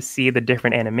wait to see the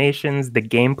different animations, the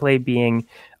gameplay being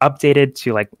updated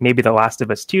to like maybe the Last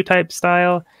of Us 2 type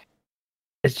style.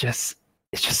 It's just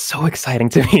so exciting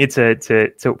to me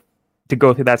to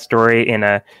go through that story in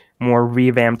a more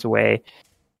revamped way.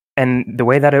 And the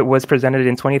way that it was presented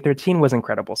in 2013 was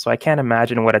incredible. So I can't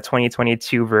imagine what a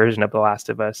 2022 version of The Last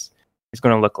of Us is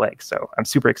going to look like. So I'm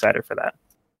super excited for that.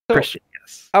 So, Christian,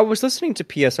 yes. I was listening to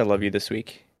PS I Love You this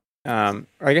week, or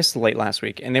I guess late last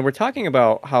week, and they were talking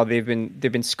about how they've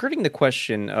been skirting the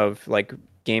question of like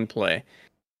gameplay,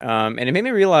 and it made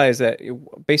me realize that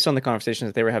based on the conversations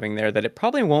that they were having there, that it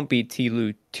probably won't be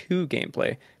TLOU 2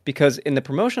 gameplay, because in the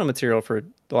promotional material for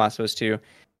The Last of Us 2,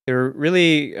 they're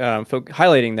really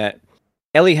highlighting that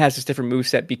Ellie has this different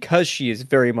moveset because she is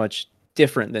very much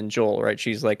different than Joel, right?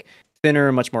 She's like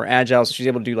thinner, much more agile, so she's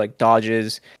able to do like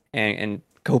dodges and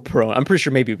go prone. I'm pretty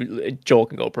sure maybe Joel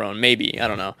can go prone, maybe, I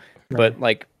don't know. Right. But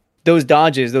like those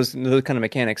dodges, those kind of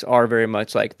mechanics are very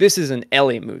much like, this is an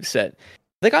Ellie moveset.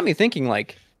 That got me thinking,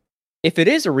 like, if it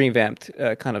is a revamped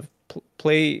kind of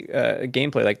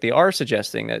gameplay, like they are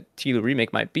suggesting that TLOU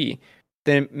Remake might be,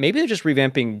 then maybe they're just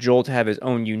revamping Joel to have his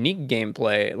own unique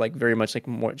gameplay, like very much like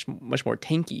much more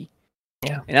tanky.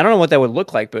 Yeah. And I don't know what that would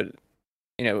look like, but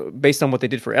you know, based on what they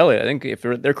did for Elliot, I think if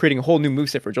they're creating a whole new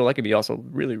moveset for Joel, that could be also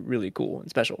really, really cool and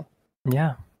special.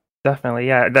 Yeah, definitely.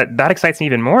 Yeah, that excites me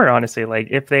even more, honestly. Like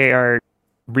if they are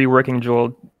reworking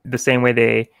Joel the same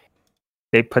way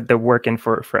they put the work in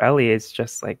for Ellie, it's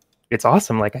just like, it's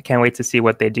awesome. Like I can't wait to see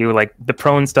what they do. Like the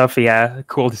prone stuff, yeah,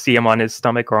 cool to see him on his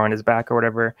stomach or on his back or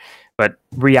whatever. But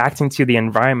reacting to the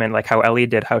environment, like how Ellie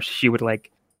did, how she would like,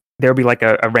 there would be like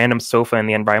a random sofa in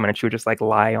the environment and she would just like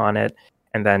lie on it.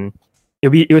 And then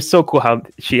it was so cool how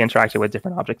she interacted with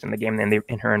different objects in the game and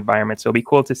in her environment. So it'll be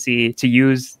cool to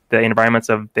use the environments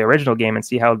of the original game and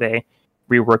see how they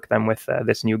rework them with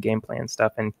this new gameplay and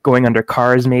stuff. And going under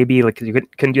cars, maybe, like, cause you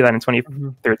couldn't do that in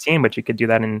 2013, but you could do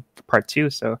that in part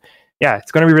 2. So yeah,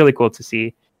 it's going to be really cool to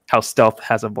see how stealth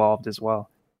has evolved as well.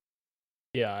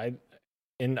 Yeah,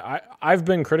 I've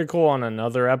been critical on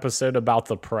another episode about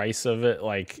the price of it,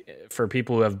 like for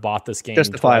people who have bought this game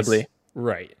justifiably twice.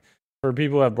 Right. For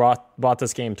people who have bought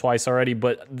this game twice already,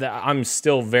 but I'm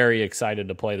still very excited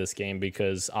to play this game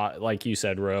because, like you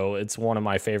said, Ro, it's one of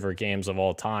my favorite games of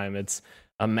all time. It's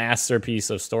a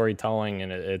masterpiece of storytelling,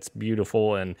 and it's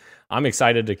beautiful. And I'm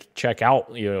excited to check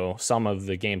out, some of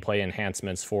the gameplay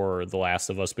enhancements for The Last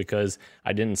of Us because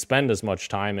I didn't spend as much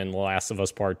time in The Last of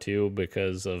Us Part 2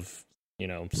 because of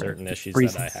certain issues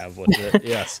that I have with it.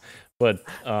 Yes. But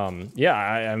yeah,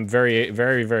 I'm very,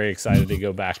 very, very excited to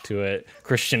go back to it.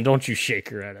 Christian, don't you shake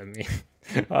your head at me.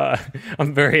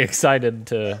 I'm very excited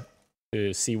to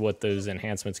see what those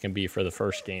enhancements can be for the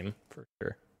first game, for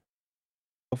sure.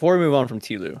 Before we move on from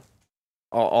TLOU,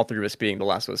 all three of us being The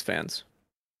Last of Us fans,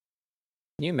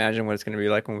 can you imagine what it's going to be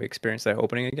like when we experience that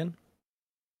opening again?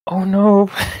 Oh no!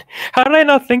 How did I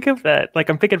not think of that? Like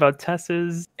I'm thinking about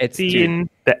Tess's scene,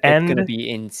 the end. It's going to be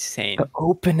insane. The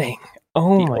opening.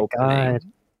 Oh my god!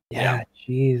 Yeah,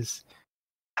 jeez.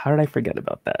 How did I forget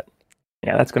about that?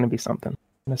 Yeah, that's going to be something.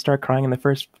 I'm going to start crying in the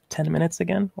first 10 minutes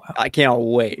again. Wow! I can't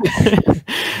wait.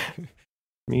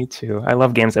 Me too. I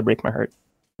love games that break my heart.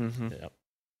 Mm-hmm. Yeah.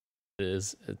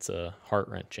 It's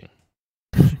heart-wrenching.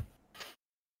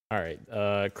 All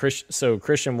right,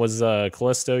 Christian, was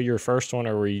Callisto your first one,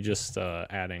 or were you just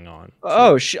adding on?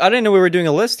 Oh, I didn't know we were doing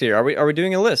a list here. Are we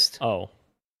doing a list? Oh,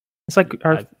 it's like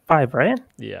our 5, right?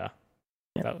 Yeah.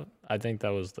 I think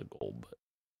that was the goal. But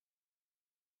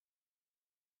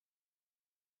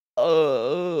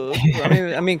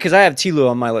I mean, because I have TLOU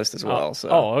on my list as well. So.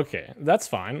 Oh, okay, that's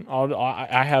fine.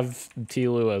 I have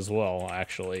TLOU as well,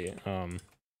 actually.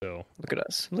 So look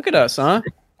at us, huh?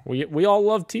 We all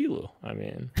love TLOU. I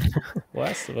mean,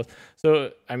 Last of Us.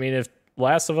 So, I mean, if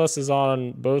Last of Us is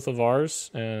on both of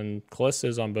ours and Callisto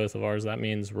is on both of ours, that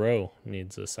means Ro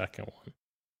needs a second one.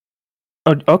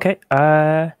 Oh, okay.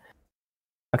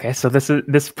 Okay. So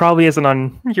this probably isn't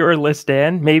on your list,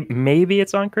 Dan. Maybe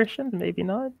it's on Christian. Maybe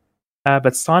not.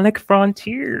 But Sonic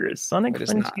Frontiers.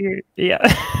 Yeah,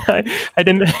 I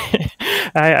didn't.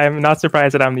 I'm not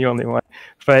surprised that I'm the only one.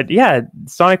 But yeah,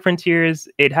 Sonic Frontiers.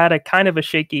 It had a kind of a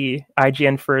shaky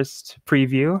IGN first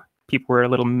preview. People were a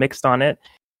little mixed on it,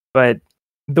 but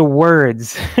the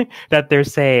words that they're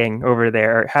saying over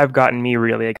there have gotten me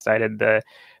really excited. The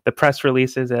press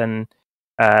releases and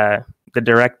the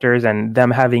directors and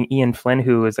them having Ian Flynn,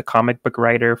 who is a comic book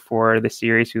writer for the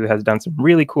series, who has done some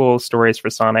really cool stories for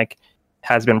Sonic,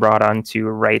 has been brought on to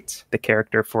write the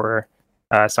character for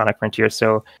Sonic Frontiers.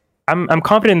 So I'm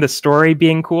confident in the story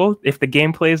being cool. If the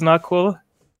gameplay is not cool,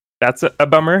 that's a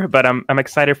bummer. But I'm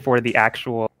excited for the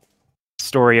actual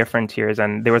story of Frontiers.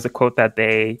 And there was a quote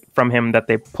from him that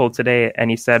they pulled today, and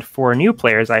he said, "For new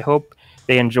players, I hope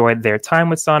they enjoyed their time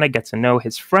with Sonic, get to know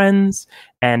his friends,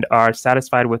 and are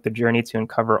satisfied with the journey to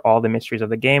uncover all the mysteries of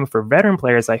the game. For veteran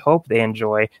players, I hope they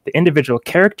enjoy the individual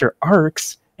character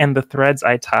arcs and the threads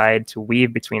I tied to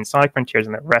weave between Sonic Frontiers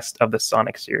and the rest of the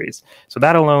Sonic series." So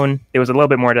that alone, there was a little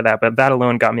bit more to that, but that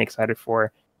alone got me excited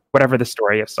for whatever the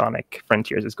story of Sonic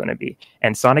Frontiers is going to be.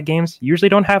 And Sonic games usually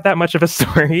don't have that much of a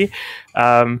story.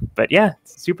 But yeah,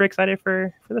 super excited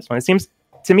for this one. It seems,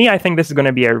 to me, I think this is going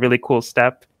to be a really cool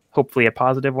step, hopefully a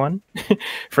positive one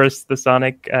for the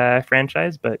Sonic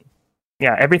franchise. But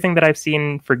yeah, everything that I've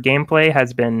seen for gameplay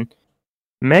has been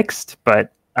mixed,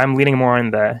 but I'm leaning more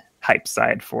on the hype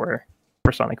side for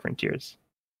Sonic Frontiers.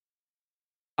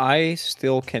 I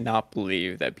still cannot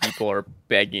believe that people are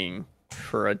begging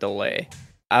for a delay.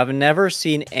 I've never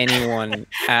seen anyone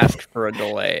ask for a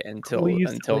delay until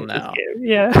now.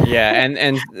 Yeah, yeah,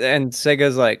 and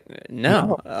Sega's like,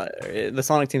 no. The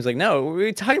Sonic team's like, no. What are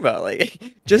you talking about?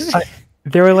 Like, just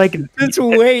they were like, just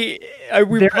wait.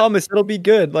 We promise it'll be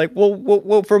good. Like,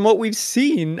 well, from what we've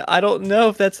seen, I don't know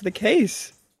if that's the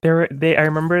case. I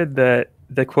remember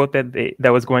the quote that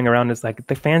was going around is like,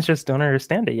 the fans just don't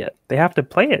understand it yet. They have to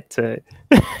play it to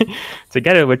to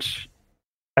get it, which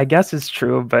I guess is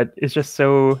true, but it's just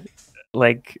so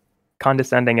like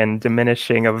condescending and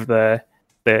diminishing of the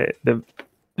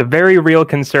very real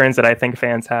concerns that I think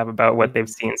fans have about what they've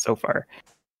seen so far.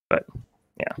 But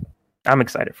yeah, I'm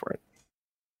excited for it.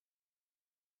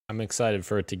 I'm excited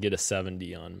for it to get a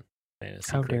 70 on Fantasy.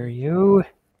 How dare you?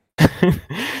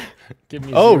 Give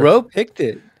me Ro picked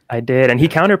it. I did, and he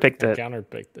counterpicked it.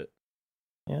 Counterpicked it.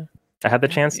 Yeah, I had the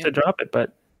chance to drop it,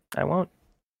 but I won't.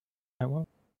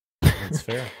 That's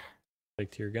fair.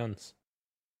 Stick to your guns.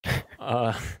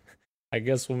 I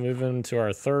guess we'll move into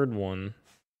our third one,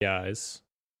 guys.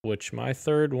 Which my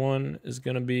third one is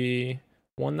going to be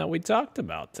one that we talked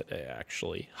about today,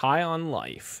 actually. High on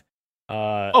Life.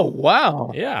 Oh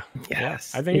wow! Yeah.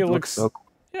 Yes. Yeah. I think it looks so cool.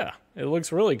 Yeah, it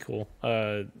looks really cool.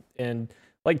 And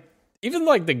like even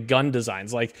like the gun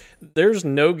designs, like there's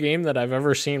no game that I've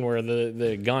ever seen where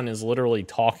the gun is literally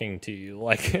talking to you.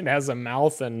 Like it has a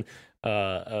mouth and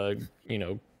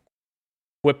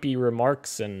quippy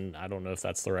remarks, and I don't know if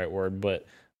that's the right word, but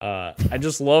I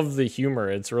just love the humor.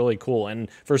 It's really cool.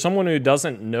 And for someone who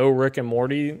doesn't know Rick and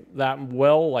Morty that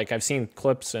well, like I've seen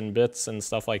clips and bits and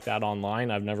stuff like that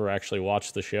online. I've never actually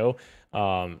watched the show.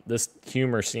 This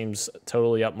humor seems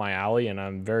totally up my alley, and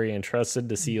I'm very interested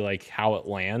to see like how it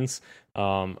lands.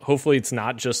 Hopefully it's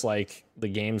not just like the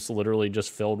game's literally just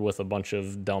filled with a bunch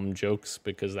of dumb jokes,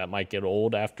 because that might get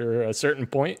old after a certain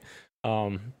point.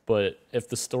 But if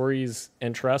the story's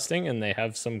interesting and they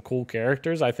have some cool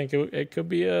characters, I think it could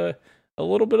be a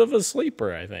little bit of a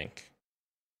sleeper, I think.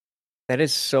 That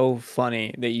is so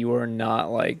funny that you are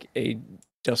not like a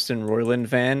Justin Roiland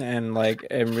fan and like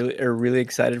are really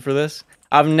excited for this.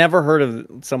 I've never heard of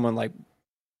someone like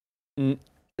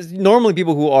normally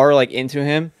people who are like into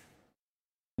him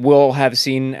will have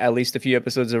seen at least a few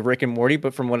episodes of Rick and Morty,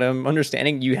 but from what I'm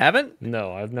understanding, you haven't?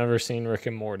 No, I've never seen Rick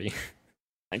and Morty.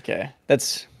 Okay.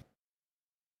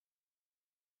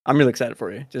 I'm really excited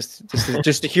for you.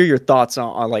 Just to hear your thoughts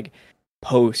on like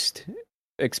post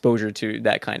exposure to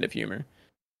that kind of humor.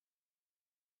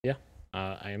 Yeah.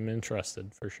 I am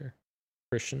interested for sure.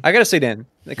 Christian, I gotta say, Dan,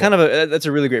 that's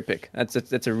a really great pick.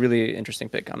 That's a really interesting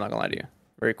pick. I'm not gonna lie to you.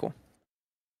 Very cool.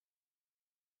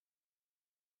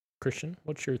 Christian,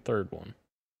 what's your third one?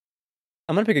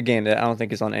 I'm gonna pick a game that I don't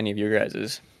think is on any of your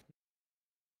guys's,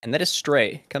 and that is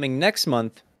Stray, coming next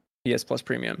month, PS Plus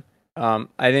Premium.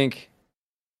 I think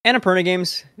Annapurna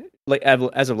games, like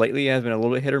as of lately, has been a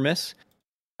little bit hit or miss.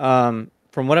 From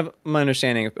what my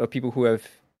understanding of people who have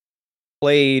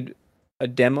played a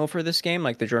demo for this game,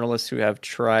 like the journalists who have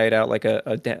tried out like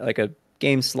a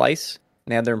game slice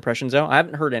and they have their impressions out. I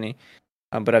haven't heard any,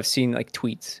 but I've seen like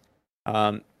tweets.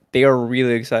 They are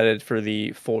really excited for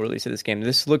the full release of this game.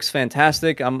 This looks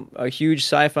fantastic. I'm a huge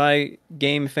sci-fi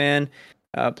game fan.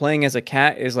 Playing as a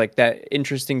cat is like that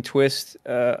interesting twist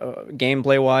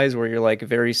gameplay wise, where you're like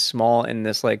very small in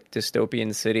this like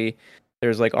dystopian city.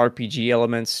 There's like RPG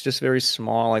elements, just very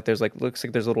small. Like looks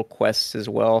like there's little quests as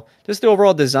well. Just the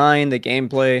overall design, the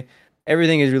gameplay,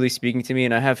 everything is really speaking to me,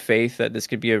 and I have faith that this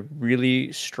could be a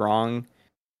really strong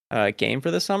game for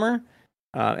the summer.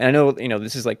 And I know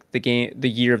this is like the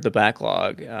year of the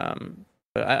backlog.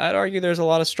 But I'd argue there's a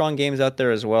lot of strong games out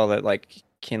there as well that like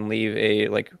can leave a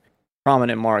like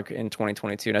prominent mark in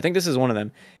 2022, and I think this is one of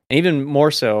them. And even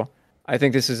more so, I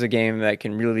think this is a game that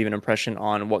can really leave an impression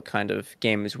on what kind of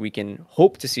games we can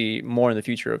hope to see more in the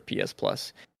future of PS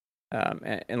Plus.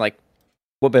 And like,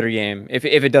 what better game if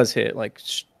it does hit, like,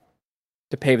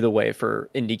 to pave the way for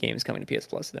indie games coming to PS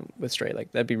Plus than with Stray?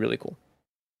 Like, that'd be really cool.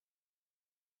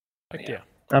 Heck yeah.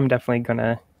 I'm definitely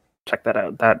gonna check that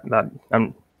out.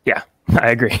 Yeah, I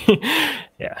agree.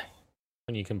 Yeah,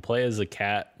 When you can play as a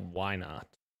cat, why not?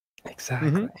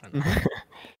 exactly. Mhm.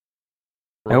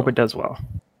 I hope it does well.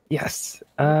 Yes.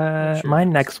 Sure. My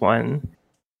next one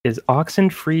is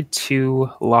Oxenfree 2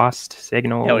 Lost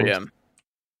Signals. Hell yeah.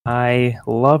 I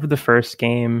love the first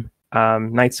game.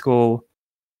 Night School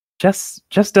just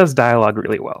does dialogue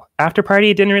really well. After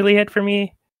Party didn't really hit for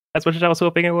me as much as I was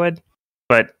hoping it would,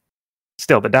 but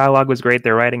still, the dialogue was great.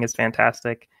 Their writing is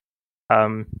fantastic.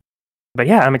 But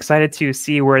yeah, I'm excited to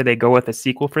see where they go with a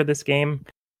sequel for this game.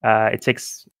 It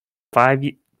takes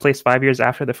place 5 years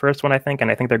after the first one, I think,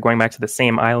 and I think they're going back to the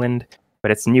same island,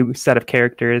 but it's a new set of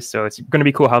characters, so it's going to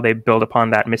be cool how they build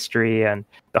upon that mystery and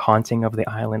the haunting of the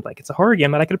island. Like, it's a horror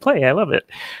game that I could play. I love it.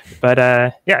 But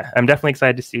yeah, I'm definitely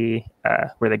excited to see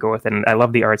where they go with it, and I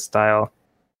love the art style.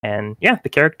 And yeah, the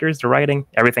characters, the writing,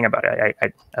 everything about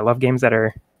it. I love games that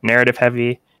are narrative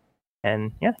heavy,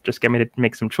 and yeah, just get me to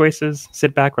make some choices,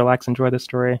 sit back, relax, enjoy the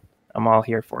story. I'm all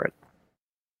here for it.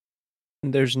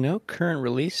 There's no current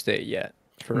release date yet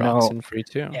for No. Oxenfree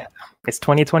 2. Yeah. It's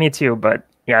 2022, but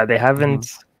yeah, they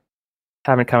haven't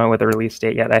come out with a release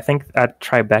date yet. I think at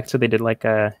Tribeca they did like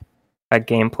a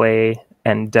gameplay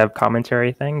and dev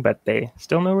commentary thing, but they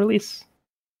still no release.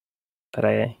 But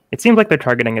it seems like they're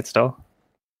targeting it still.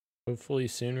 Hopefully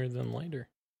sooner than later.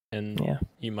 And Yeah.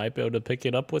 you might be able to pick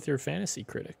it up with your fantasy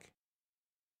critic.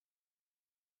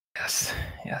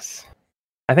 Yes.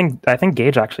 I think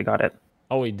Gage actually got it.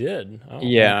 Oh, he did? Oh,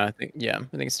 Yeah, I think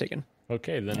it's taken.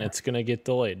 Okay, then it's going to get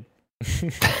delayed.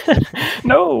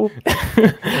 No.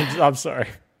 I'm sorry.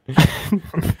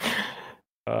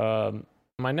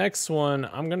 My next one,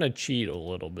 I'm going to cheat a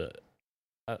little bit.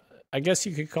 I guess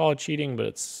you could call it cheating, but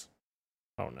it's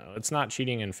not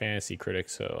cheating in Fantasy Critic,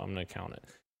 so I'm going to count it.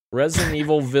 Resident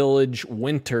Evil Village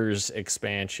Winters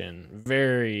expansion.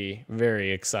 Very,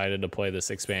 very excited to play this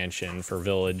expansion for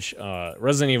Village.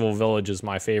 Resident Evil Village is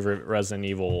my favorite Resident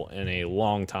Evil in a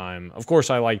long time. Of course,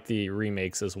 I like the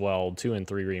remakes as well. 2 and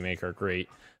 3 remake are great.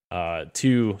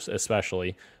 2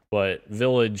 especially. But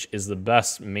Village is the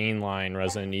best mainline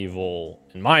Resident Evil,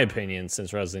 in my opinion,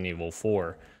 since Resident Evil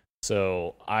 4.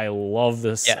 So I love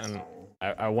this. Yes. And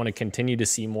I want to continue to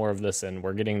see more of this, and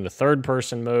we're getting the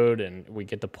third-person mode, and we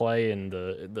get to play in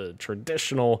the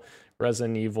traditional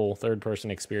Resident Evil third-person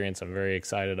experience. I'm very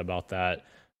excited about that,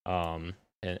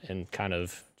 and kind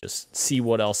of just see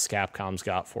what else Capcom's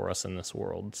got for us in this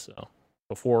world. So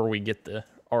before we get the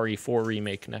RE4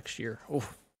 remake next year.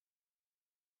 Oof.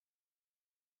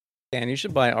 Dan, you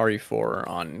should buy RE4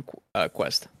 on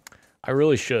Quest. I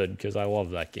really should, because I love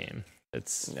that game.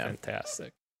 It's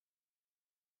fantastic.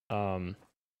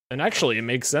 And actually, it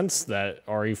makes sense that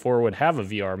RE4 would have a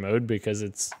VR mode because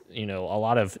it's, a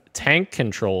lot of tank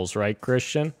controls, right,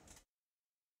 Christian?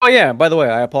 Oh yeah. By the way,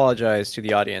 I apologize to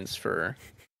the audience for.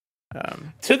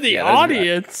 To the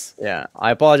audience. Yeah,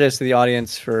 I apologize to the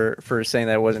audience for saying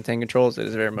that it wasn't tank controls. It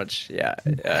is very much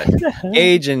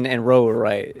Gage and Ro were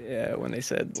right when they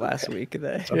said last week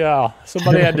that. Yeah,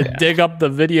 somebody had to dig up the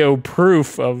video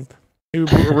proof of who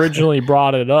originally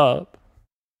brought it up.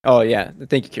 Oh yeah,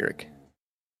 thank you, Kirik.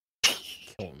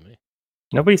 Killing me.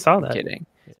 Nobody saw that. Kidding.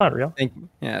 It's not real.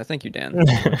 Thank you, Dan.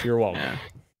 You're welcome. Yeah.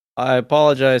 I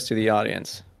apologize to the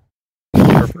audience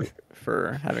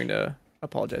for having to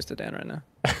apologize to Dan right now.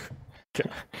 Okay.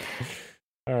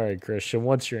 All right, Christian,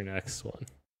 what's your next one?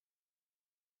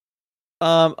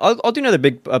 I'll do another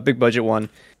big budget one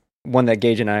that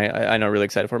Gage and I know are really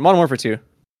excited for. Modern Warfare 2,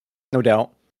 no doubt.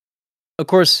 Of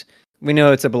course, we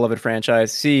know it's a beloved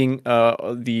franchise. Seeing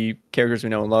the characters we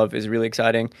know and love is really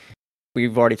exciting.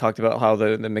 We've already talked about how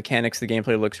the mechanics, the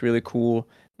gameplay looks really cool.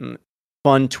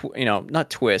 Fun,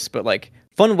 not twist, but like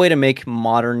fun way to make a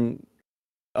modern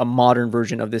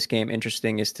version of this game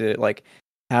interesting is to like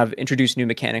have introduced new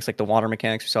mechanics, like the water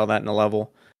mechanics. We saw that in the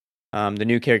level. The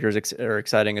new characters are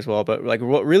exciting as well. But like,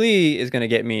 what really is going to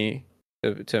get me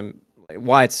to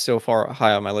why it's so far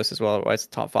high on my list as well, why it's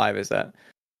top 5, is that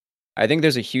I think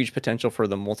there's a huge potential for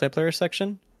the multiplayer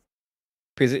section,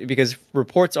 because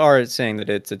reports are saying that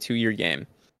it's a 2-year game.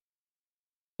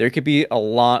 There could be a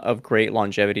lot of great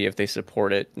longevity if they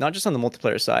support it, not just on the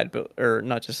multiplayer side, or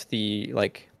not just the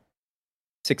like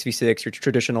 6v6 or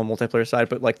traditional multiplayer side,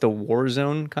 but like the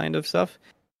Warzone kind of stuff.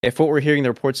 If what we're hearing, the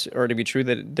reports are to be true,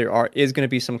 that is going to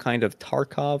be some kind of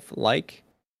Tarkov-like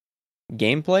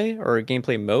gameplay or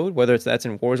gameplay mode, whether that's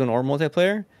in Warzone or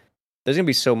multiplayer, there's gonna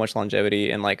be so much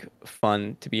longevity and like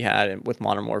fun to be had with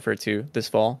Modern Warfare 2 this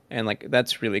fall, and like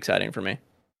that's really exciting for me.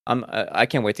 I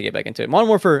can't wait to get back into it. Modern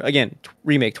Warfare again,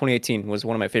 remake 2018 was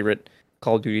one of my favorite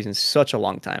Call of Duties in such a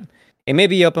long time. It may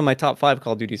be up in my top 5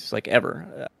 Call of Duties like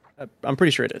ever. I'm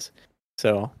pretty sure it is.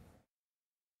 So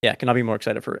yeah, cannot be more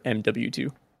excited for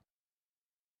MW2.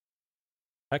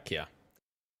 Heck yeah.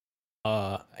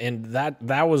 And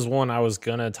that was one I was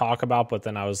gonna talk about, but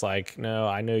then I was like, no,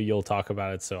 I know you'll talk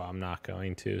about it, so I'm not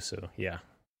going to. So yeah,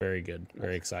 very good.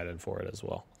 Very excited for it as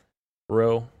well.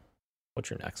 Ro, what's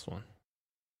your next one?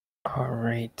 All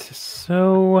right,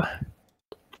 so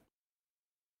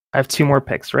I have 2 more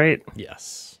picks, right?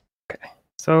 Yes. Okay.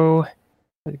 So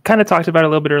I kind of talked about it a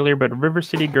little bit earlier, but River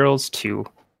City Girls 2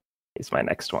 is my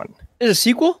next one. There's a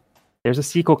sequel? There's a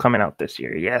sequel coming out this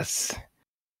year, yes.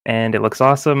 And it looks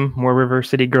awesome. More River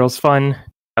City Girls fun.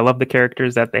 I love the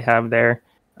characters that they have there.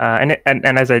 And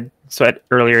as I said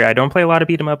earlier, I don't play a lot of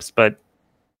beat 'em ups, but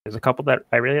there's a couple that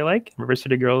I really like. River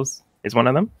City Girls is one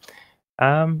of them.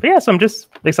 But yeah, so I'm just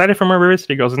excited for more River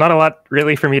City Girls. There's not a lot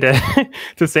really for me to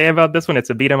to say about this one. It's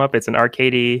a beat 'em up. It's an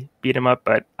arcadey beat 'em up,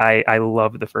 but I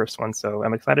love the first one, so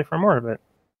I'm excited for more of it.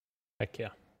 Heck yeah.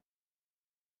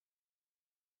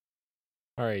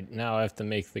 All right, now I have to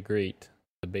make the great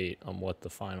debate on what the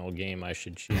final game I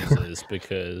should choose is,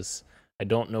 because I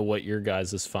don't know what your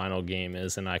guys' final game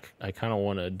is, and I kind of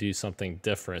want to do something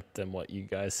different than what you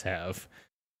guys have.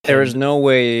 There is no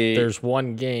way. There's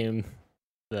one game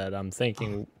that I'm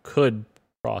thinking could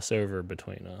cross over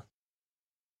between us.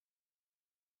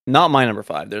 Not my number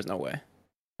 5. There's no way.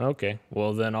 Okay,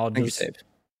 well then I'll Thank you, just, Dave.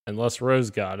 unless Rose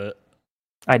got it.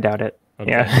 I doubt it. Okay.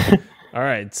 Yeah. All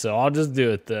right, so I'll just do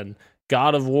it then.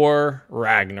 God of War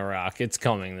Ragnarok. It's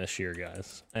coming this year,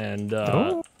 guys. And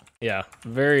yeah,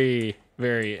 very,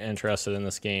 very interested in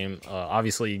this game.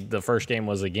 Obviously, the first game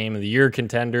was a Game of the Year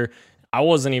contender. I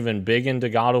wasn't even big into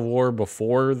God of War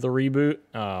before the reboot.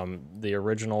 The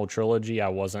original trilogy, I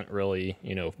wasn't really,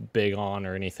 big on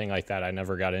or anything like that. I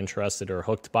never got interested or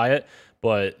hooked by it.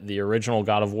 But the original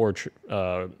God of War,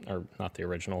 or not the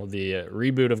original, the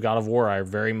reboot of God of War, I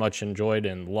very much enjoyed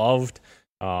and loved.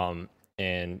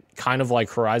 And kind of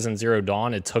like Horizon Zero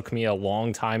Dawn, it took me a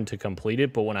long time to complete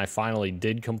it. But when I finally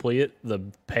did complete it, the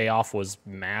payoff was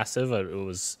massive. It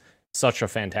was such a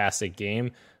fantastic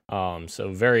game.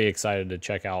 So very excited to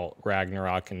check out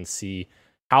Ragnarok and see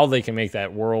how they can make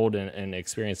that world and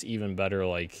experience even better.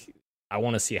 Like, I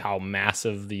want to see how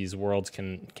massive these worlds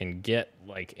can get,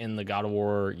 like, in the God of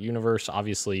War universe.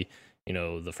 Obviously,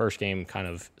 the first game kind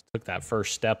of took that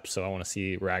first step, so I want to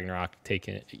see Ragnarok take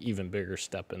an even bigger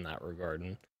step in that regard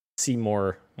and see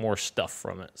more stuff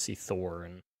from it. See Thor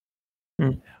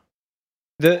and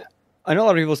I know a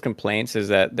lot of people's complaints is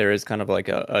that there is kind of like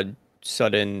a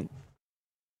sudden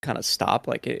kind of stop.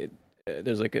 Like it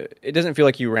doesn't feel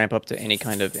like you ramp up to any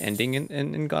kind of ending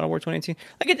in God of War 2018.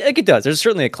 Like it does. There's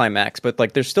certainly a climax, but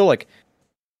like there's still like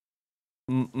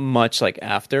much like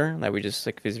after that we just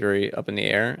like is very up in the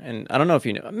air. And I don't know if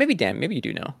you know. Maybe Dan, maybe you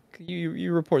do know.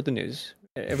 You report the news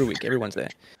every week, every Wednesday.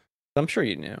 I'm sure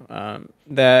you knew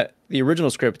that the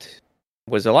original script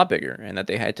was a lot bigger and that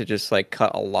they had to just like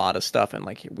cut a lot of stuff, and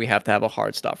like we have to have a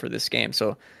hard stop for this game.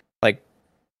 So like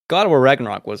God of War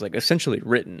Ragnarok was like essentially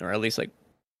written, or at least like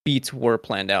beats were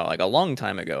planned out like a long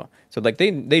time ago. So like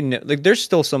they know, like there's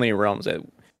still so many realms that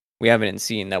we haven't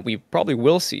seen that we probably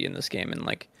will see in this game. And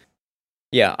like,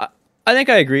 yeah, I think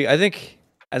I agree. I think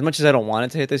as much as I don't want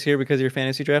it to hit this year because of your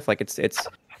fantasy draft, like it's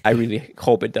I really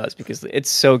hope it does because it's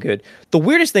so good. The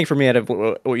weirdest thing for me out of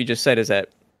what you just said is that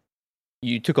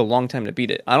you took a long time to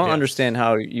beat it. I don't understand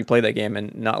how you play that game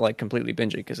and not like completely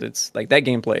binge it, because it's like that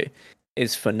gameplay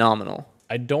is phenomenal.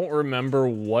 I don't remember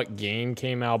what game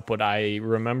came out, but I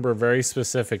remember very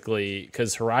specifically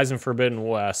because Horizon Forbidden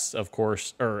West, of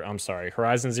course,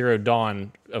 Horizon Zero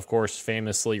Dawn, of course,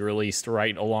 famously released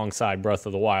right alongside Breath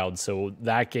of the Wild. So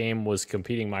that game was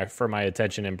competing for my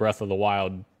attention, and Breath of the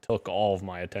Wild took all of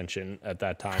my attention at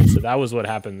that time. So that was what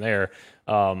happened there.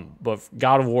 But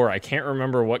God of War, I can't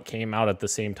remember what came out at the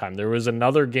same time. There was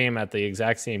another game at the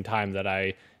exact same time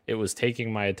that it was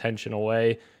taking my attention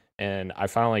away. And I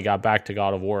finally got back to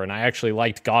God of War, and I actually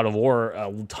liked God of War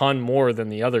a ton more than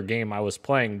the other game I was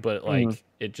playing. But like,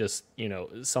 it just,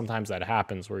 sometimes that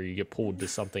happens where you get pulled to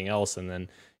something else, and then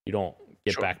you don't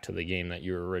get back to the game that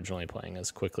you were originally playing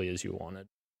as quickly as you wanted.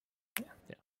 Yeah.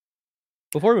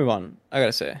 Before we move on, I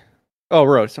gotta say,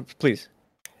 Rose, please.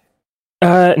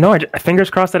 No,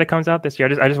 fingers crossed that it comes out this year.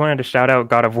 I just wanted to shout out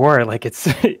God of War. Like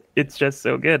it's just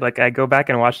so good. Like I go back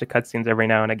and watch the cutscenes every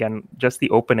now and again. Just the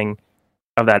opening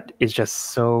of that is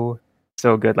just so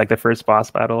so good. Like the first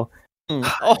boss battle.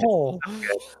 Oh,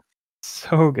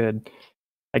 So good.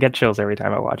 I get chills every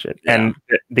time I watch it. Yeah. And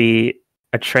the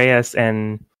Atreus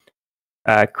and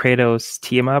Kratos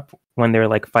team up when they're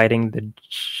like fighting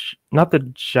not the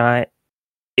giant.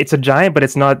 It's a giant, but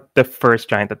it's not the first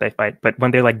giant that they fight. But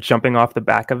when they're like jumping off the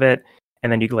back of it,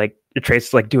 and then you like Atreus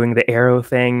is like doing the arrow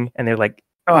thing, and they're like,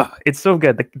 oh, it's so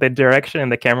good. The direction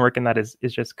and the camera work in that is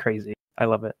just crazy. I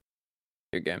love it.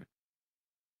 good game.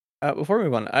 Before we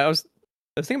move on, I was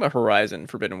thinking about Horizon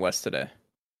Forbidden West today.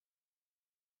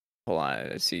 Hold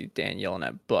on, I see Dan yelling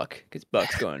at Buck because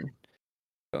Buck's going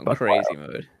Buck crazy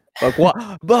mode. Buck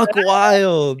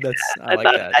Wild. I like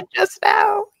that. Just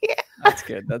now, yeah. That's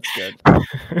good. That's good.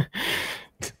 I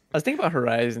was thinking about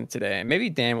Horizon today. Maybe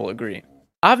Dan will agree.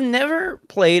 I've never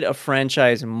played a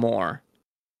franchise more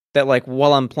that like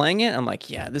while I'm playing it, I'm like,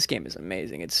 yeah, this game is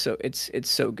amazing. It's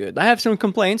so good. I have some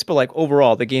complaints, but like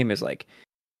overall, the game is like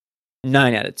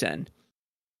 9 out of 10.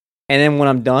 And then when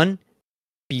I'm done,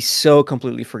 be so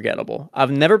completely forgettable.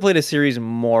 I've never played a series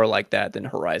more like that than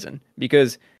Horizon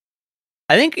because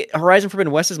I think Horizon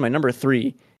Forbidden West is my number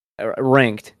 3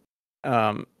 ranked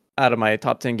out of my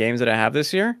top 10 games that I have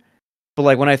this year. But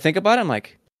like when I think about it, I'm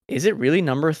like, is it really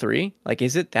number 3? Like,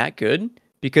 is it that good?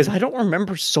 Because I don't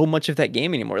remember so much of that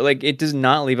game anymore. Like, it does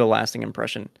not leave a lasting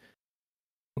impression.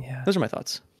 Yeah, Those are my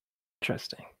thoughts.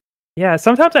 interesting. Yeah,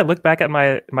 sometimes I look back at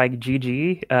my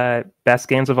GG best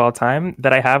games of all time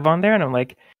that I have on there, and I'm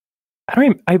like,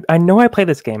 I know I played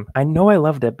this game. I know I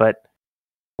loved it, but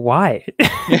why?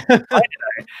 Why did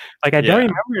I? Like, I don't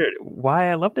remember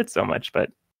why I loved it so much,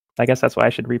 but I guess that's why I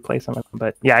should replay some of them.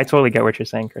 But yeah, I totally get what you're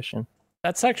saying, Christian.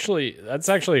 That's actually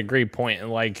a great point,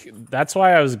 and like that's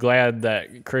why I was glad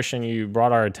that Christian, you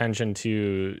brought our attention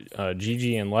to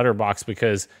GG and Letterboxd,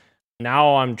 because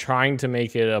now I'm trying to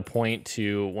make it a point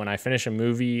to, when I finish a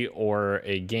movie or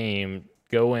a game,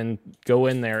 go in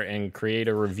there and create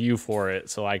a review for it,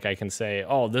 so like I can say,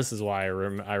 oh, this is why I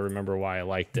remember why I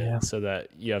liked it, so that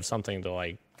you have something to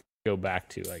like go back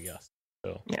to, I guess.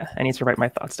 So yeah, I need to write my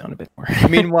thoughts down a bit more.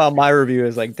 Meanwhile, my review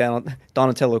is like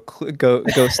Donatello still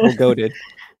goated.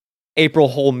 April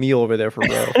whole meal over there for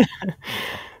Ro.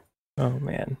 Oh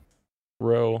man,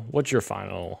 Ro, what's your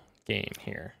final game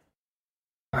here?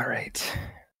 all right,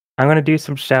 I'm gonna do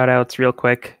some shout outs real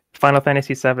quick. Final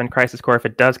Fantasy VII Crisis Core, if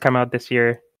it does come out this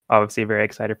year, obviously very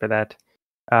excited for that.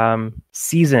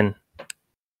 Season,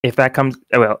 if that comes,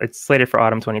 well, it's slated for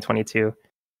autumn 2022.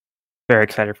 Very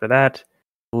excited for that.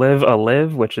 Live a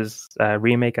Live, which is a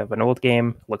remake of an old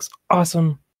game, looks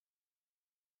awesome.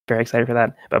 Very excited for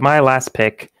that. But my last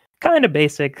pick, kind of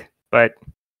basic, but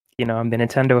you know, I'm the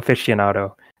Nintendo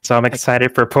aficionado, so I'm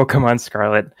excited for Pokemon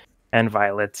Scarlet and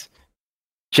Violet,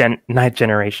 ninth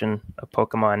generation of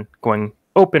Pokemon, going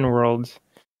open world,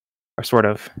 or sort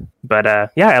of.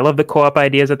 But yeah, I love the co-op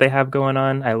ideas that they have going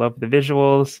on. I love the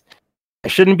visuals. I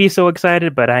shouldn't be so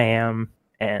excited, but I am,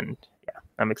 and yeah,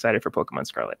 I'm excited for Pokemon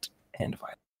Scarlet and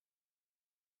Violet.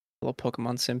 Little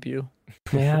Pokemon simp you.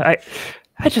 Yeah, I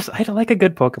like a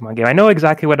good Pokemon game. I know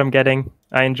exactly what I'm getting.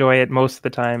 I enjoy it most of the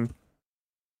time.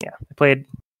 Yeah, I played.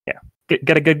 Yeah,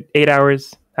 get a good 8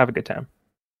 hours. Have a good time.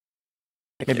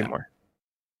 Maybe more.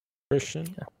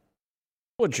 Christian,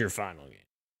 what's your final game?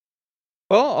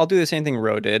 Well, I'll do the same thing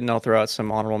Ro did, and I'll throw out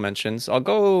some honorable mentions. I'll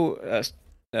go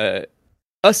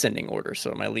ascending order,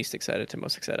 so my least excited to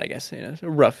most excited, I guess. You know,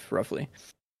 roughly.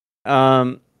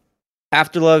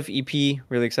 Afterlove EP,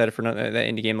 really excited for that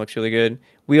indie game. Looks really good.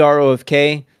 We Are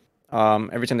OFK.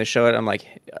 Every time they show it, I'm like,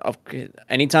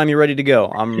 anytime you're ready to go,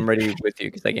 I'm ready with you,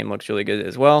 because that game looks really good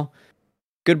as well.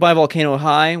 Goodbye Volcano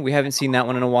High. We haven't seen that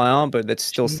one in a while, but that's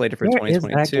still slated for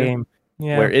 2022. Is that game?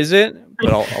 Yeah. Where is it?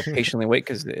 But I'll patiently wait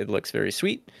because it looks very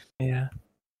sweet. Yeah.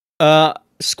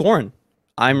 Scorn.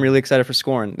 I'm really excited for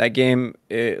Scorn. That game,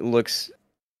 it looks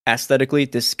aesthetically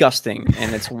disgusting,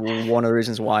 and it's one of the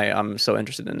reasons why I'm so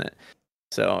interested in it.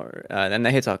 So, and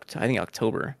that hits, I think,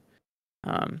 October.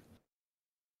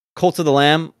 Cult of the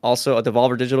Lamb, also a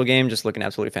Devolver Digital game, just looking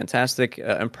absolutely fantastic.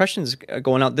 Impressions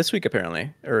going out this week,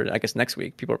 apparently, or I guess next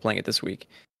week. People are playing it this week,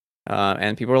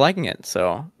 and people are liking it.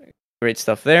 So, great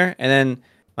stuff there. And then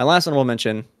my last honorable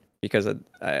mention, because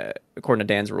according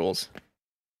to Dan's rules,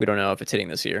 we don't know if it's hitting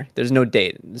this year. There's no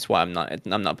date. That's why I'm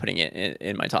not putting it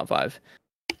in my top 5.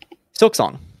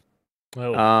 Silksong.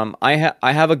 Oh. I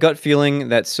have a gut feeling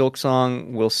that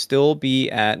Silksong will still be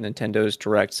at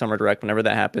Nintendo's Summer Direct, whenever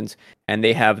that happens, and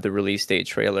they have the release date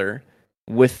trailer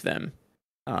with them.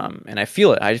 And I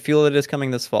feel it. I feel it is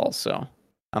coming this fall, so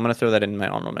I'm gonna throw that in my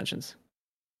honorable mentions.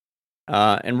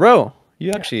 And Ro,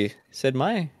 you actually said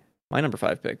my number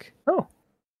 5 pick. Oh,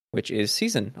 which is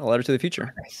Season: A Letter to the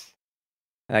Future. nice.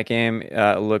 That game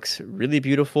looks really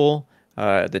beautiful.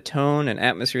 The tone and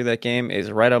atmosphere of that game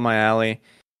is right up my alley.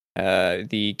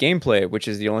 The gameplay, which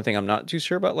is the only thing I'm not too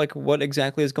sure about, like what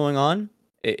exactly is going on,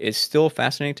 it is still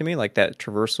fascinating to me. Like that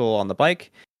traversal on the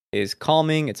bike is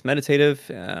calming. It's meditative.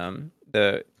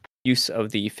 The use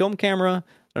of the film camera,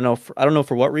 I don't know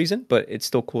for what reason, but it's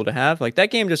still cool to have. Like that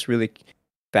game just really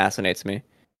fascinates me.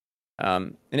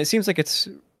 And it seems like it's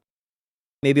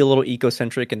maybe a little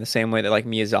eco-centric in the same way that like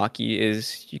Miyazaki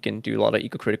is. You can do a lot of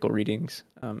eco-critical readings.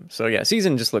 So yeah,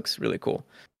 Season just looks really cool.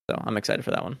 So I'm excited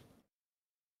for that one.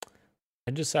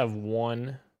 I just have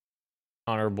one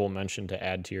honorable mention to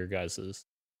add to your guys's,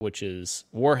 which is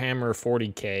Warhammer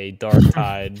 40K Dark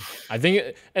Tide. I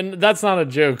think, and that's not a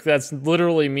joke. That's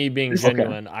literally me being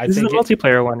genuine. Okay. This is a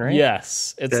multiplayer one, right?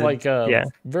 Yes, it's like a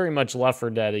very much Left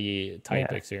 4 Dead-y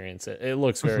type experience. It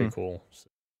looks very cool. So,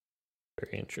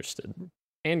 very interested.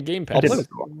 And Game Pass.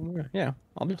 Yeah,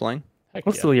 I'll be playing.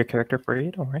 I'll steal your character for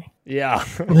you, don't worry. Yeah.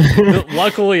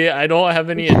 Luckily, I don't have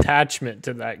any attachment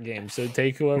to that game, so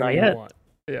take whoever you want.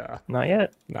 Yeah. Not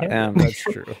yet. That's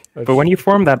true. But when you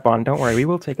form that bond, don't worry, we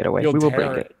will take it away. We will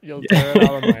break it. You'll tear it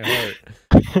out of my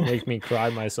heart. Make me cry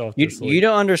myself to sleep. You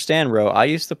don't understand, bro. I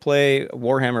used to play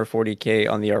Warhammer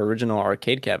 40K on the original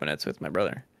arcade cabinets with my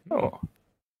brother. Oh.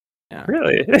 Yeah.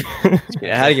 Really?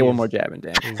 I had to get one more jab in,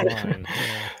 damn. He's lying.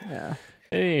 Yeah.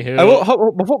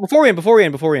 Anywho. Before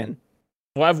we end.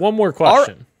 Well, I have one more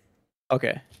question.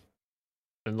 Okay.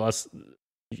 Unless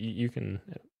you can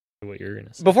do what you're going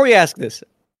to say. Before you ask this,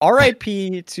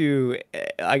 RIP to,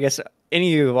 I guess,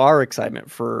 any of our excitement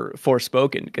for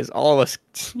Forspoken, because all of us,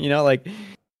 like,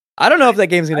 I don't know if that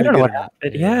game's going to be good or not.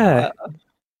 Yeah.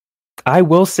 I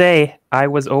will say, I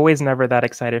was always never that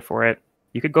excited for it.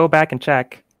 You could go back and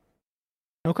check.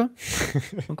 Okay.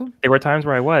 There were times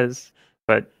where I was,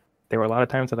 but there were a lot of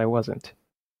times that I wasn't.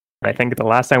 I think the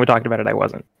last time we talked about it, I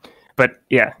wasn't. But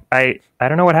yeah, I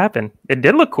don't know what happened. It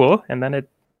did look cool, and then I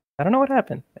don't know what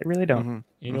happened. I really don't. Mm-hmm.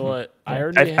 You know what?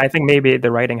 I think maybe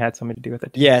the writing had something to do with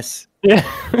it. Yes. Yeah.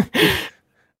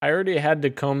 I already had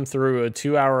to come through a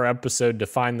 2-hour episode to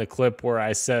find the clip where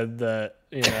I said that,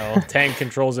 tank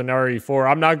controls an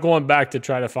RE4. I'm not going back to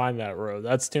try to find that, Ro.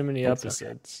 That's too many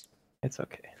episodes. Okay. It's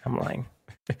okay. I'm lying.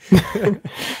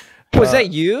 Was that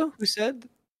you who said?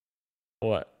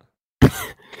 What?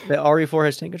 The RE4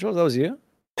 has tank controls? That was you?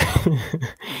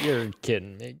 You're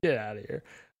kidding me. Get out of here.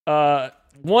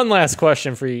 One last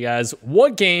question for you guys.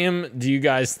 What game do you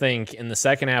guys think in the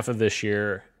second half of this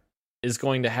year is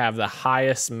going to have the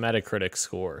highest Metacritic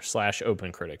score /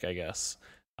 OpenCritic, I guess?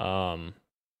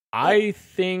 I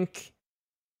think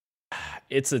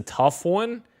it's a tough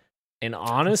one. And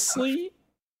honestly,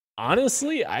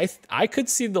 I could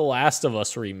see The Last of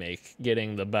Us remake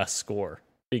getting the best score,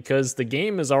 because the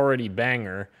game is already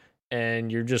banger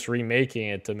and you're just remaking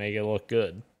it to make it look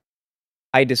good.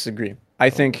 I disagree. I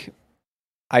think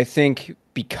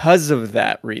because of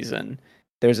that reason,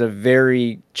 there's a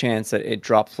very chance that it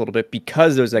drops a little bit,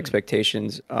 because those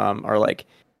expectations are like,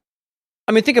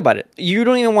 I mean, think about it. You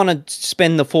don't even want to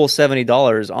spend the full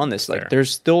 $70 on this. Like,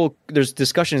 there's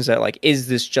discussions that like, is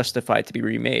this justified to be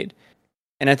remade?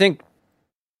 And I think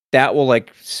that will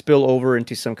like spill over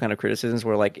into some kind of criticisms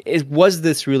where like, was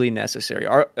this really necessary?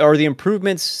 Are the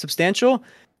improvements substantial?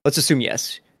 Let's assume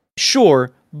yes.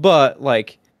 Sure, but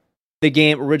like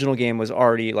the original game was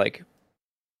already like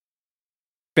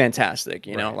fantastic,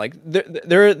 you know? Like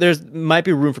there's might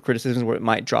be room for criticisms where it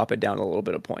might drop it down a little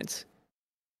bit of points.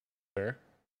 Fair.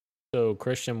 So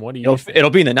Christian, what do you think? It'll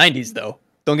be in the 90s though.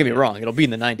 Don't get me wrong, it'll be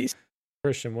in the 90s.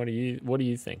 Christian, what do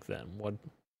you think then? What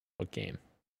game?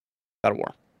 God of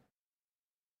War.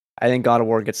 I think God of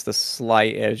War gets the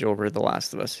slight edge over The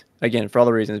Last of Us. Again, for all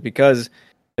the reasons, because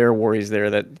there are worries there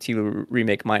that the TV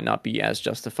remake might not be as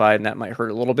justified, and that might hurt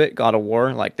a little bit. God of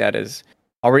War, like that is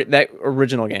already, that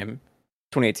original game,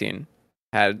 2018,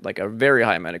 had like a very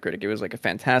high Metacritic. It was like a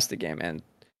fantastic game, and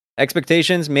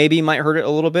expectations maybe might hurt it a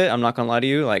little bit. I'm not gonna lie to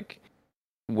you. Like,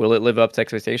 will it live up to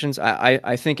expectations?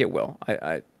 I think it will.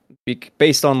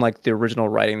 Based on like the original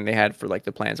writing they had for like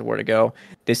the plans of where to go.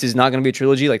 This is not going to be a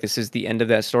trilogy. Like, this is the end of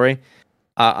that story.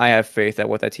 I have faith that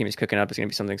what that team is cooking up is going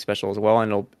to be something special as well,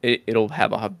 and it'll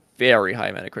have a very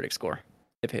high Metacritic score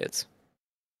if it hits.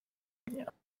 Yeah,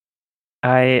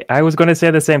 I was going to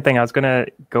say the same thing. I was going to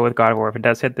go with God of War if it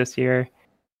does hit this year.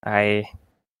 I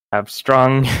have a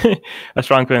strong feeling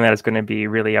that it's going to be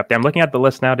really up there. I'm looking at the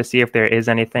list now to see if there is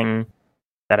anything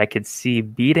that I could see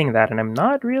beating that, and I'm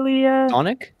not really.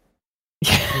 Sonic.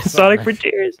 Sonic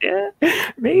Frontiers, yeah,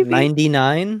 maybe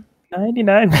 99.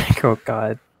 Oh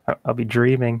God, I'll be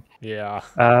dreaming. Yeah.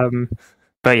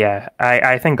 But yeah,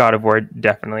 I think God of War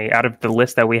definitely, out of the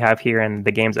list that we have here and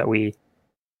the games that we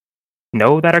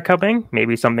know that are coming,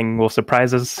 maybe something will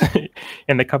surprise us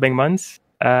in the coming months.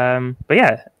 But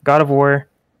yeah, God of War,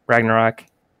 Ragnarok,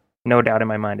 no doubt in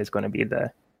my mind is going to be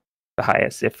the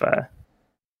highest. If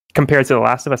compared to The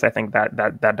Last of Us, I think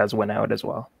that does win out as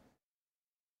well.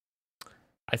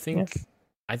 I think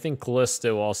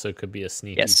Callisto also could be a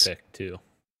sneaky pick too.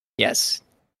 Yes,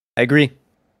 I agree.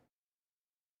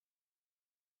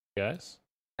 Guys,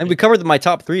 and we covered my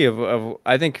top 3 of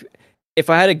I think if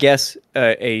I had to guess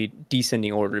a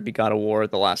descending order, it'd be God of War,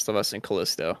 The Last of Us, and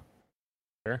Callisto.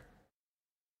 Sure.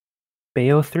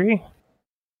 Bayo 3.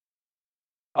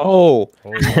 Oh,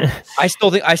 yes. I still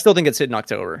think it's hitting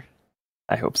October.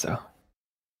 I hope so.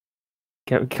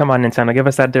 Come on, Nintendo, give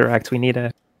us that direct. We need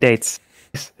dates.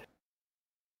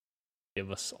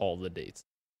 Give us all the dates.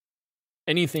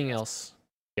 Anything else,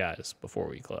 guys, before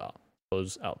we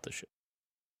close out the show?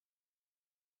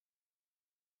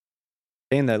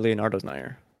 Saying that Leonardo's not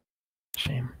here.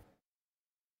 Shame.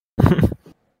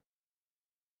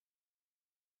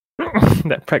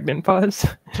 That pregnant pause.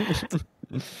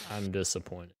 I'm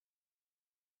disappointed.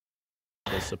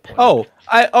 Oh,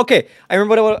 I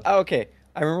remember what I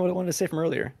wanted to say from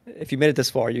earlier. If you made it this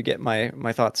far, you get my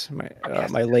thoughts,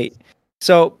 my late.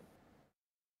 So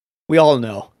we all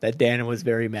know that Dan was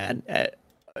very mad at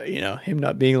him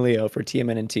not being Leo for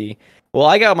TMNT. Well,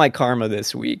 I got my karma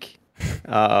this week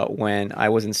when I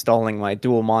was installing my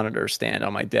dual monitor stand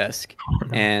on my desk,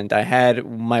 and I had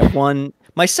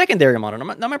my secondary monitor,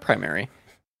 not my primary,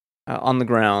 on the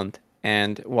ground.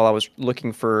 And while I was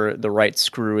looking for the right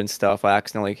screw and stuff, I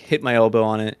accidentally hit my elbow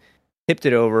on it, tipped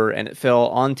it over, and it fell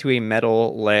onto a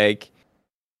metal leg.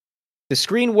 The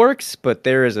screen works, but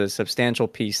there is a substantial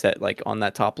piece that, like, on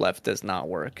that top left does not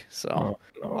work. So,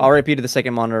 RIP to the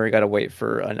second monitor. I got to wait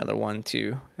for another one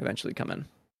to eventually come in.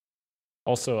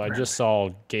 Also, I just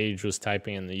saw Gage was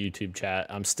typing in the YouTube chat.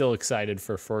 I'm still excited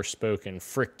for Forspoken.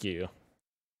 Frick you.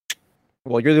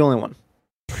 Well, you're the only one.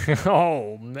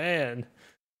 Oh, man.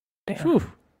 Whew.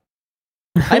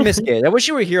 I miss Gage. I wish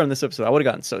you were here on this episode. I would have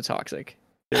gotten so toxic.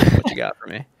 Here's what you got for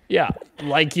me. Yeah,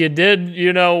 like you did,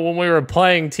 when we were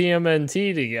playing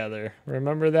TMNT together.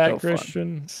 Remember that, so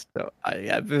Christian? So,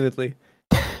 yeah, vividly.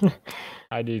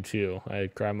 I do too. I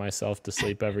cry myself to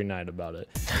sleep every night about it.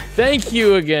 Thank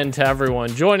you again to everyone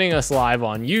joining us live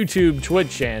on YouTube,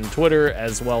 Twitch, and Twitter,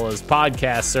 as well as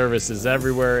podcast services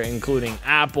everywhere, including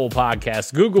Apple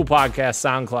Podcasts, Google Podcasts,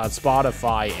 SoundCloud,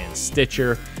 Spotify, and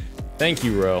Stitcher. Thank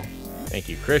you, Ro. Thank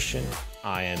you, Christian.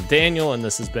 I am Daniel, and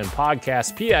this has been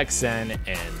Podcast PXN,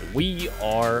 and we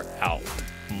are out.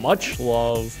 Much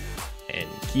love, and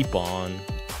keep on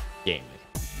gaming.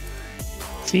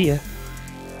 See ya.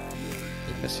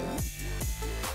 Miss you.